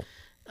 Oh.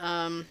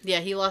 Yeah,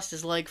 he lost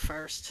his leg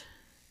first.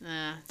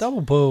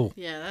 Double boo.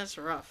 Yeah, that's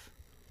rough.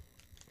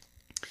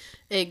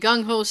 A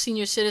gung-ho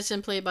senior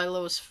citizen played by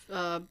Lois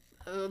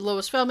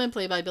Feldman,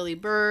 played by Billy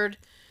Bird.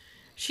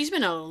 She's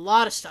been in a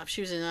lot of stuff.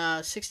 She was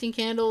in 16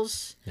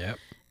 Candles. Yep.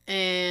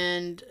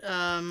 And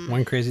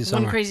One Crazy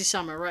Summer. One Crazy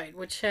Summer, right,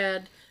 which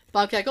had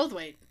Bobcat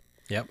Goldthwait.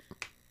 Yep.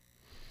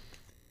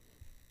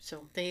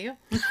 So, there you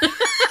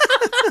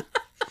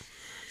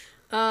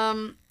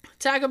go.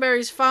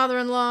 Tackleberry's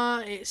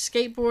father-in-law,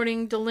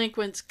 skateboarding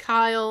delinquents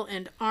Kyle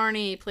and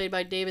Arnie, played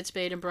by David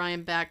Spade and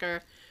Brian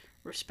Backer,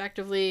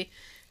 respectively.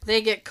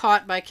 They get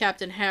caught by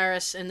Captain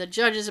Harris, and the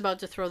judge is about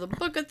to throw the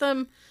book at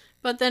them,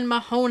 but then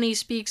Mahoney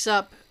speaks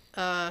up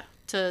to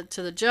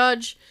the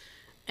judge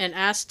and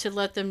asks to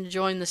let them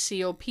join the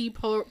COP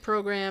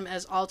program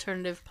as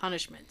alternative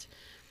punishment.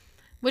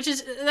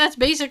 That's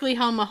basically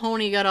how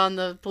Mahoney got on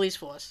the police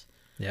force.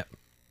 Yep.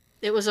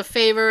 It was a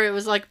favor. It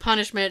was like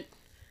punishment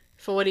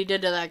for what he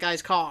did to that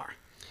guy's car.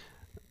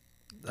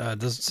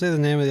 Does it say the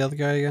name of the other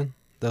guy again?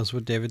 That was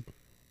with David?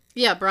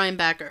 Yeah, Brian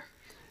Backer.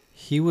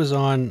 He was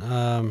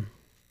on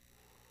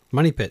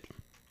Money Pit.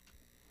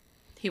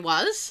 He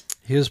was?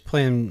 He was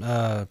playing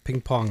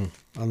ping pong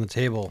on the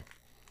table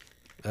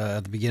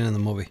at the beginning of the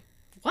movie.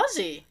 Was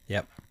he?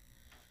 Yep.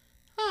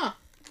 Huh.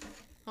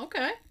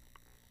 Okay.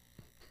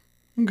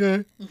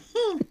 Okay.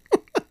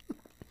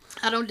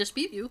 I don't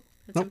dispute you.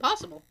 It's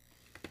impossible.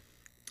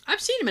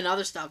 I've seen him in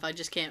other stuff. I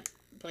just can't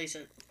place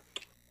it.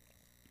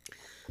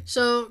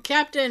 So,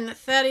 Captain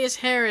Thaddeus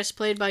Harris,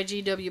 played by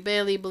G.W.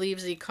 Bailey,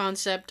 believes the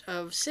concept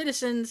of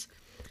citizens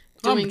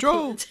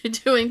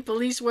doing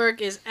police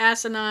work is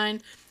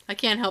asinine. I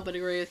can't help but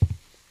agree with.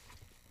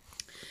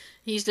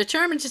 He's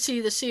determined to see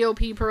the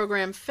COP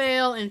program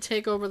fail and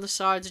take over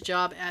Lassard's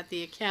job at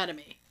the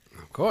academy.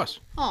 Of course.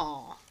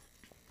 Aww.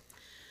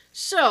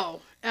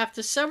 So,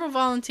 after several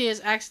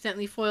volunteers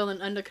accidentally foil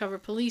an undercover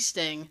police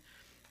sting,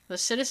 the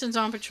Citizens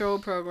on Patrol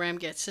program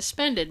gets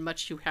suspended,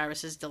 much to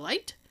Harris's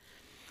delight.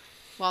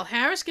 While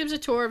Harris gives a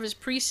tour of his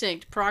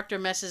precinct, Proctor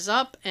messes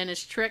up and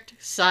is tricked,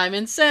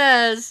 Simon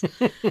says,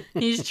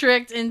 he's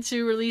tricked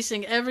into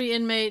releasing every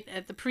inmate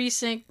at the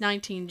Precinct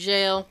 19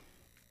 jail,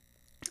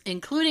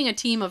 including a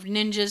team of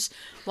ninjas.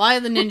 Why are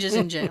the ninjas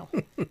in jail?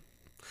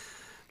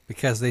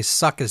 Because they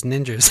suck as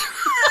ninjas.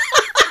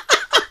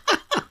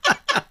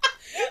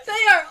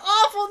 They are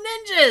awful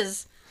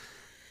ninjas!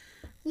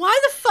 Why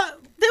the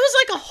fuck? There was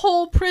like a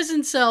whole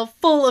prison cell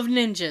full of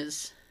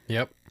ninjas.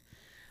 Yep.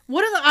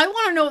 I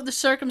want to know the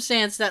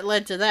circumstance that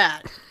led to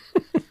that.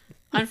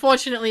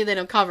 Unfortunately, they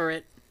don't cover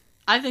it.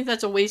 I think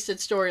that's a wasted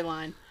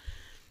storyline.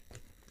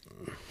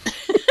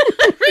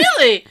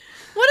 Really?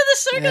 What are the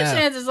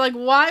circumstances? Yeah. Like,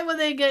 why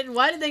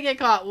did they get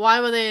caught? Why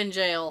were they in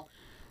jail?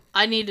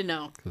 I need to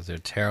know. Because they're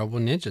terrible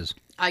ninjas.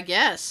 I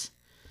guess.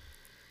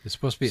 They're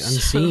supposed to be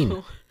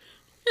unseen.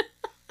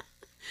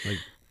 Like,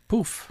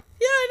 poof.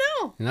 Yeah, I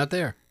know. You're not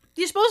there.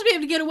 You're supposed to be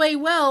able to get away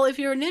well if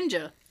you're a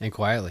ninja. And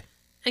quietly.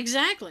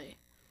 Exactly.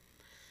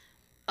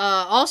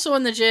 Also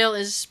in the jail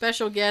is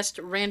special guest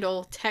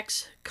Randall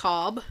Tex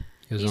Cobb.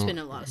 He's been in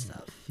a lot of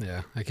stuff.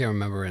 Yeah, I can't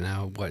remember right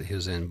now what he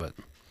was in, but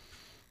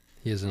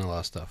he is in a lot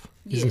of stuff.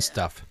 He's in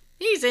stuff.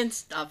 He's in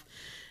stuff.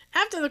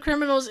 After the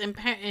criminals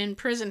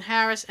imprison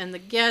Harris and the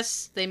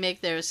guests, they make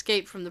their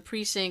escape from the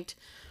precinct,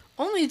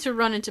 only to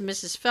run into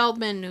Mrs.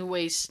 Feldman, who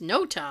wastes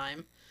no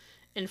time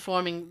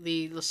informing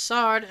the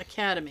Lassard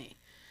Academy.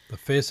 The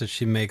face that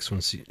she makes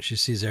when she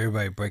sees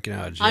everybody breaking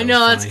out of jail. I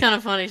know, that's kind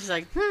of funny. She's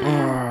like,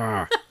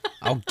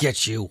 I'll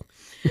get you.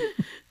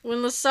 When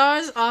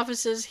Lassard's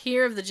officers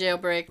hear of the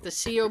jailbreak, the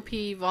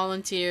COP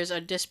volunteers are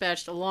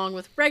dispatched along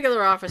with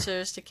regular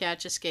officers to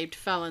catch escaped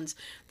felons.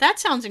 That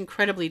sounds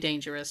incredibly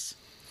dangerous.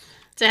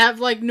 To have,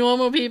 like,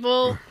 normal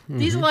people. Mm-hmm.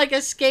 These are, like,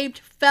 escaped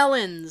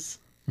felons.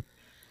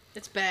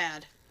 It's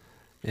bad.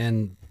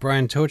 And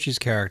Brian Tochi's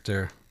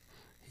character,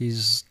 he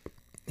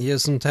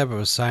has some type of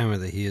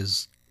assignment that he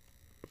is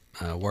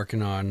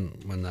working on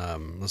when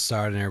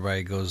Lassard and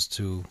everybody goes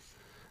to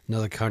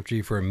another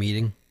country for a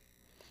meeting.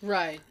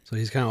 Right. So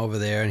he's kind of over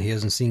there, and he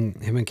hasn't seen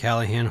him and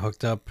Callahan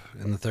hooked up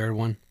in the third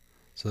one.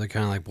 So they're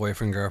kind of like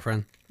boyfriend,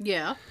 girlfriend.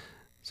 Yeah.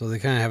 So they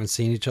kind of haven't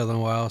seen each other in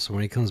a while. So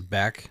when he comes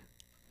back,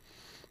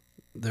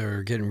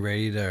 they're getting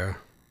ready to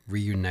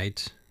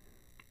reunite,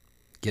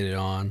 get it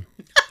on.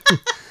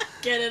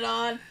 Get it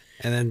on.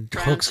 And then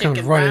Hooks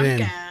comes running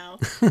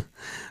in.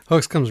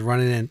 Hooks comes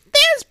running in.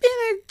 There's been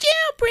a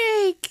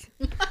break.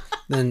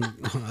 Then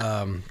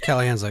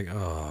Callahan's like,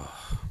 oh.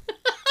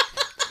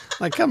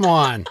 Like, come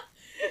on.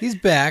 He's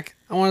back.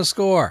 I want to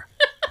score.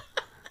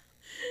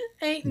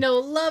 Ain't no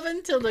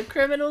loving till the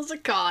criminals are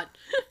caught.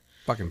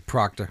 Fucking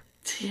Proctor.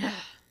 Yeah.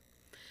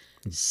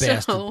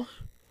 Bastard. So,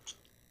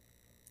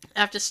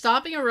 after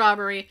stopping a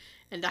robbery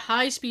and a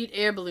high-speed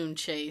air balloon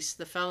chase,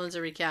 the felons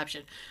are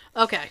recaptured.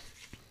 Okay.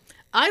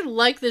 I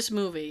like this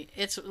movie.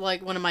 It's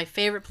like one of my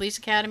favorite police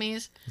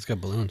academies. It's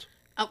got balloons.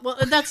 Well,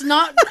 that's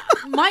not...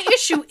 My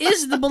issue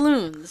is the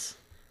balloons.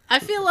 I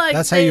feel like...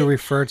 That's how you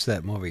refer to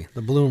that movie.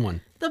 The balloon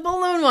one. The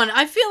balloon one.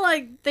 I feel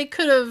like they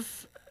could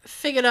have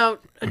figured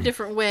out a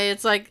different way.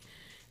 It's like...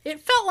 It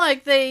felt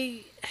like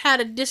they had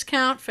a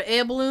discount for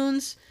air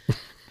balloons.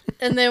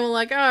 And they were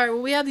like, all right,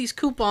 well, we have these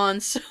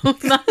coupons, so we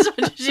might as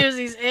well just use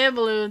these air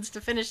balloons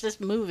to finish this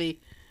movie.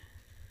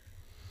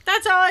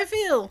 That's how I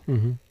feel.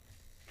 Mm-hmm.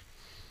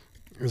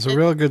 There's a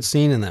real good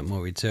scene in that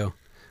movie, too,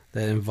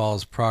 that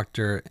involves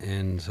Proctor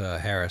and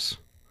Harris.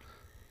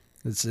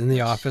 It's in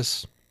the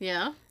office.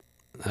 Yeah.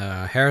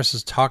 Harris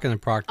is talking to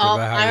Proctor about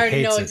how he hates it. I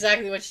already know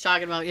exactly what you're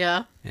talking about,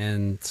 yeah.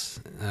 And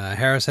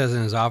Harris has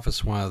in his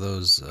office one of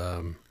those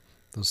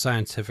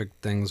scientific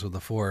things with the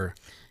 4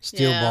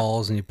 steel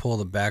balls, and you pull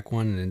the back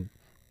one, and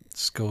it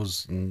just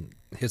goes and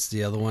hits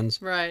the other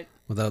ones. Right.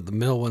 Without the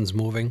middle ones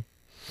moving.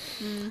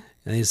 Mm.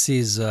 And he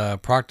sees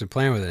Proctor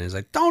playing with it. And he's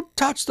like, don't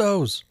touch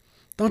those.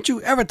 Don't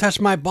you ever touch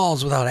my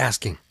balls without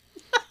asking.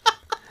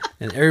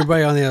 And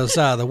everybody on the other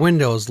side of the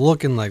window is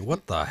looking like,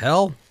 what the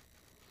hell?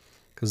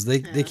 Because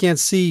they can't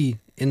see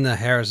in the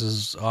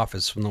Harris's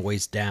office from the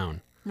waist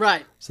down.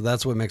 Right. So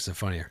that's what makes it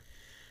funnier.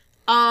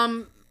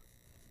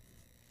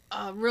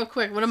 Real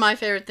quick, one of my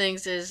favorite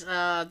things is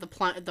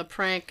the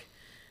prank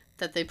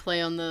that they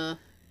play on the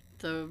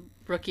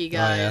rookie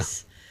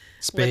guys. Oh, yeah.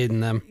 Spade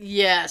and them.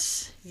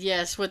 Yes,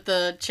 with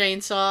the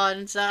chainsaw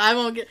and stuff. I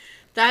won't get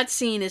that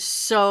scene is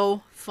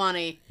so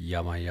funny.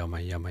 Yumma,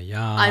 yumma, yumma,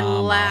 yumma. I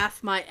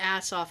laugh my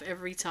ass off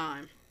every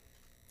time.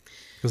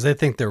 Because they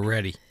think they're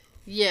ready.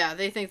 Yeah,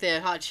 they think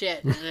they're hot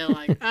shit, and they're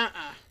like,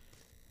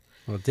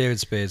 Well, David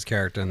Spade's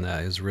character in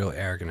that is a real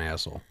arrogant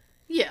asshole.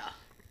 Yeah.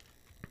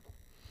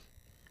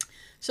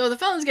 So the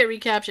felons get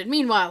recaptured.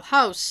 Meanwhile,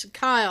 House,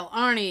 Kyle,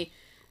 Arnie,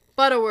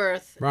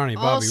 Butterworth, Ronnie,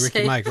 Bobby,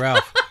 Ricky, Mike,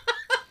 Ralph.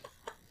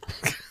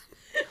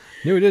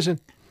 New edition.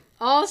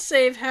 All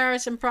save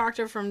Harris and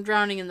Proctor from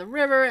drowning in the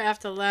river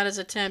after the latter's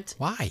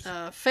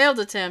failed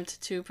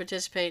attempt to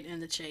participate in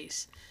the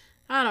chase.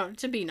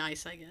 To be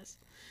nice, I guess.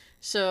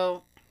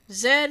 So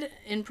Zed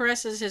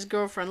impresses his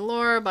girlfriend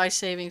Laura by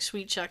saving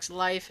Sweet Chuck's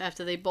life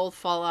after they both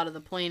fall out of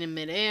the plane in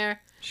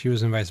midair. She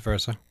was in vice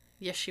versa.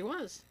 Yes, she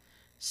was.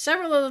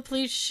 Several of the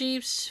police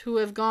chiefs who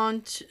have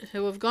gone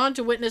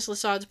to witness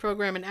Lassard's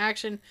program in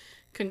action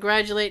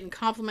congratulate and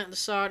compliment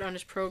Lassard on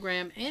his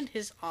program and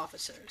his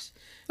officers.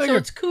 So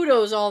it's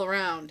kudos all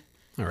around.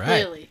 All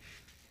right. Really.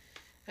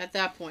 At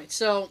that point.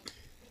 So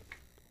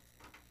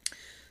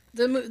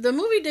the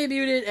movie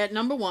debuted at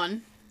number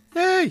 1.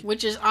 Hey!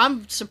 Which is,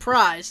 I'm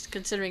surprised,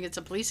 considering it's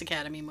a police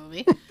academy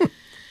movie.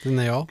 Didn't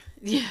they all?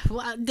 Yeah.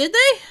 Well, did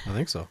they? I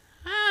think so.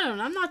 I don't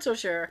know. I'm not so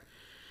sure.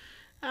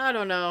 I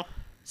don't know.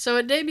 So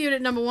it debuted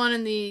at number 1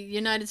 in the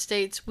United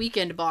States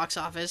weekend box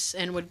office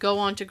and would go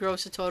on to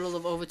gross a total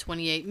of over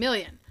 $28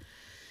 million.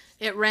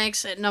 It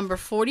ranks at number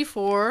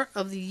 44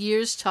 of the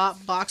year's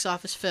top box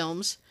office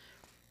films.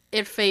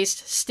 It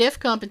faced stiff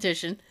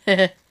competition.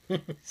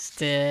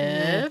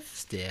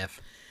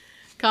 Stiff.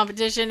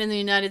 Competition in the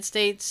United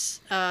States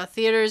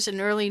theaters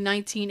in early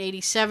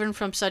 1987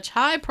 from such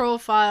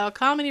high-profile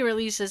comedy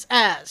releases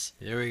as...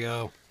 Here we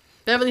go.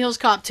 Beverly Hills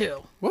Cop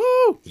 2.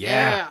 Woo!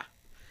 Yeah.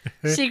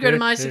 Secret of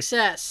My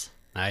Success.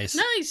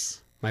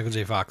 Nice. Michael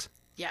J. Fox.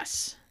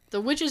 Yes.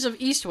 The Witches of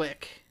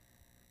Eastwick.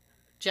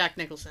 Jack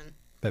Nicholson.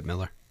 Bette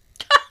Midler.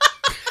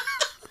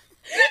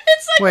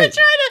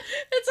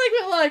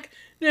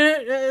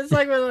 It's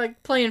like we're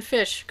playing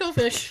fish. Go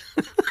fish.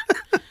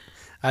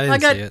 I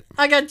didn't see it.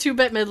 I got 2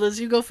 Bette Midlers.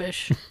 You go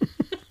fish.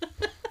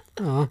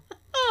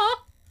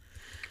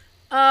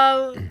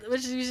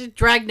 Which is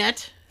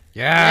Dragnet.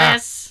 Yeah.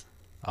 Yes.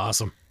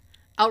 Awesome.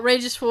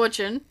 Outrageous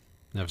Fortune.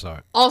 Never saw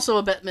it. Also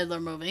a Bette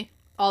Midler movie.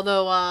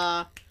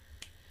 Although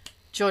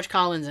George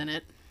Collins in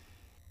it.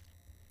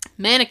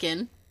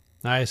 Mannequin.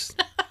 Nice.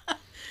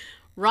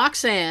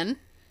 Roxanne.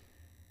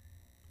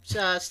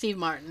 Steve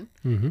Martin.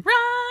 Mm-hmm.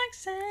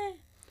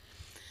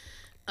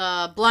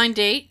 Roxanne. Blind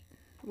Date,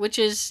 which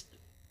is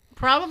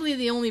probably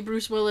the only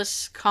Bruce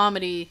Willis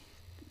comedy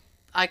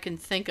I can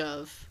think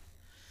of.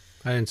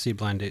 I didn't see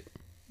Blind Date.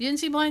 You didn't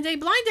see Blind Date?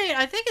 Blind Date,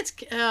 I think it's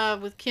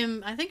with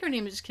Kim. I think her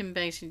name is Kim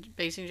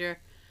Basinger.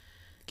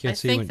 I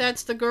think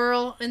that's the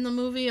girl in the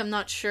movie. I'm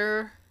not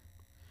sure.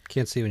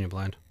 Can't see when you're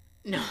blind.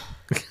 No.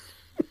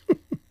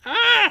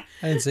 I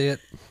didn't see it.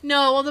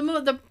 No,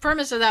 well, the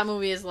premise of that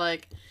movie is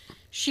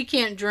she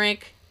can't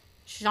drink.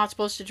 She's not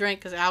supposed to drink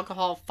because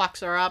alcohol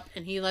fucks her up,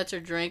 and he lets her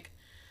drink.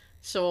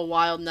 So a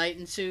wild night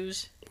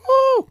ensues.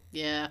 Woo!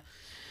 Yeah.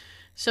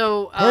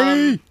 So,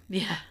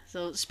 yeah.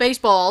 So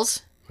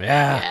Spaceballs.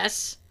 Yeah.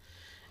 Yes.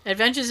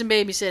 Adventures in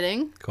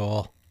Babysitting.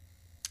 Cool.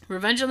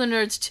 Revenge of the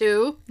Nerds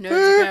 2,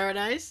 Nerds of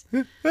Paradise.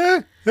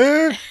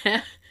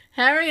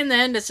 Harry and the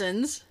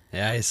Hendersons.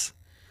 Nice.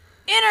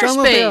 Inner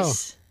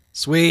Space.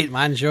 Sweet,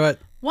 mine's short.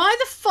 Why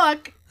the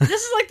fuck?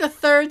 This is like the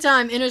third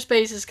time Inner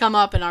Space has come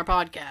up in our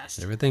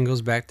podcast. Everything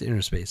goes back to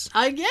Inner Space.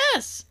 I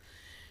guess.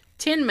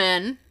 Tin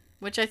Men,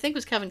 which I think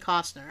was Kevin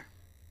Costner.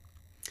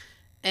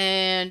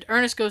 And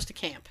Ernest Goes to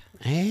Camp.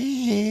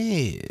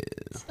 Hey.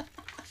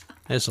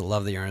 I just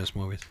love the Ernest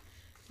movies.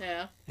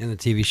 Yeah. And the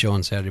TV show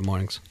on Saturday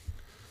mornings.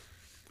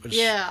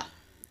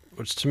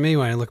 Which to me,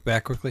 when I look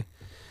back quickly,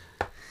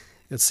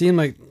 it seemed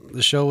like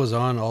the show was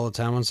on all the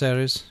time on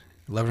Saturdays,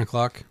 11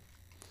 o'clock.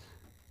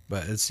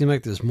 But it seemed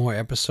like there's more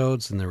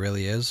episodes than there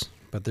really is.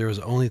 But there was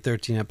only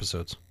 13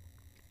 episodes.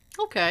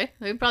 Okay.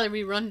 They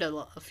probably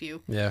rerun a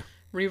few. Yeah.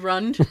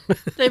 Rerun?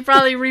 They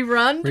probably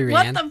rerun? Reran.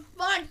 What the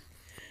fuck?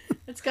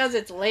 It's because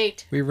it's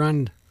late.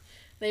 Rerun.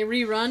 They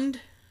rerun?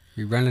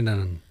 Rerun it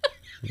on.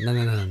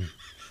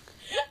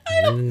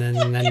 I don't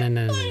fucking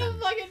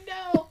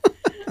know.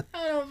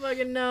 I don't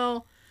fucking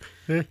know.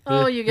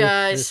 Oh, you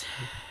guys.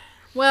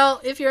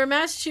 Well, if you're in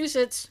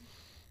Massachusetts,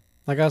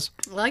 like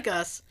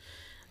us,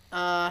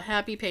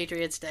 happy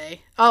Patriots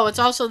Day. Oh, it's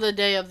also the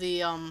day of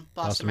the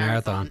Boston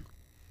Marathon.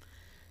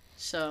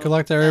 So good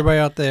luck to everybody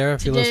out there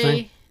if you're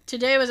listening.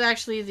 Today was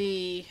actually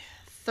the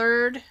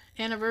 3rd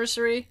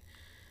anniversary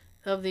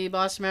of the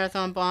Boston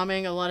Marathon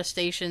bombing. A lot of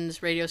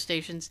stations, radio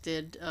stations,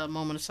 did a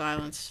moment of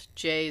silence.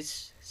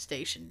 Jay's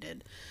station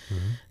did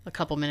a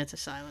couple minutes of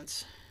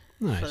silence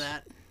for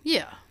that.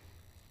 Yeah.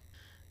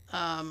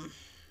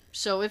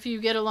 So if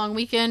you get a long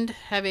weekend,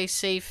 have a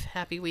safe,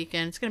 happy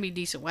weekend. It's going to be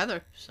decent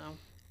weather, so.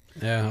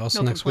 Yeah,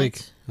 also next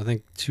week. I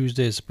think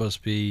Tuesday is supposed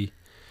to be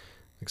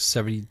like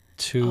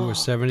 72 or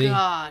 70.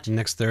 God.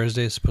 Next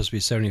Thursday is supposed to be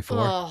 74.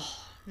 Oh,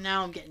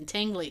 now I'm getting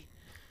tingly.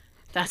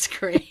 That's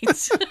great.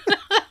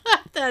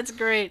 That's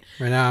great.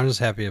 Right now, I'm just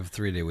happy of a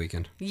 3-day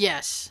weekend.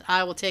 Yes,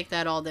 I will take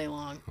that all day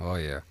long. Oh,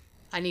 yeah.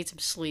 I need some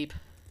sleep.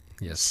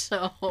 Yes.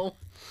 So,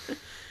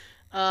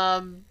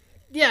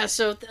 yeah,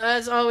 so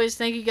as always,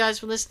 thank you guys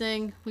for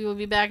listening. We will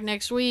be back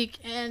next week.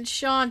 And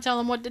Sean, tell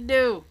them what to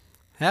do.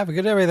 Have a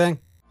good everything.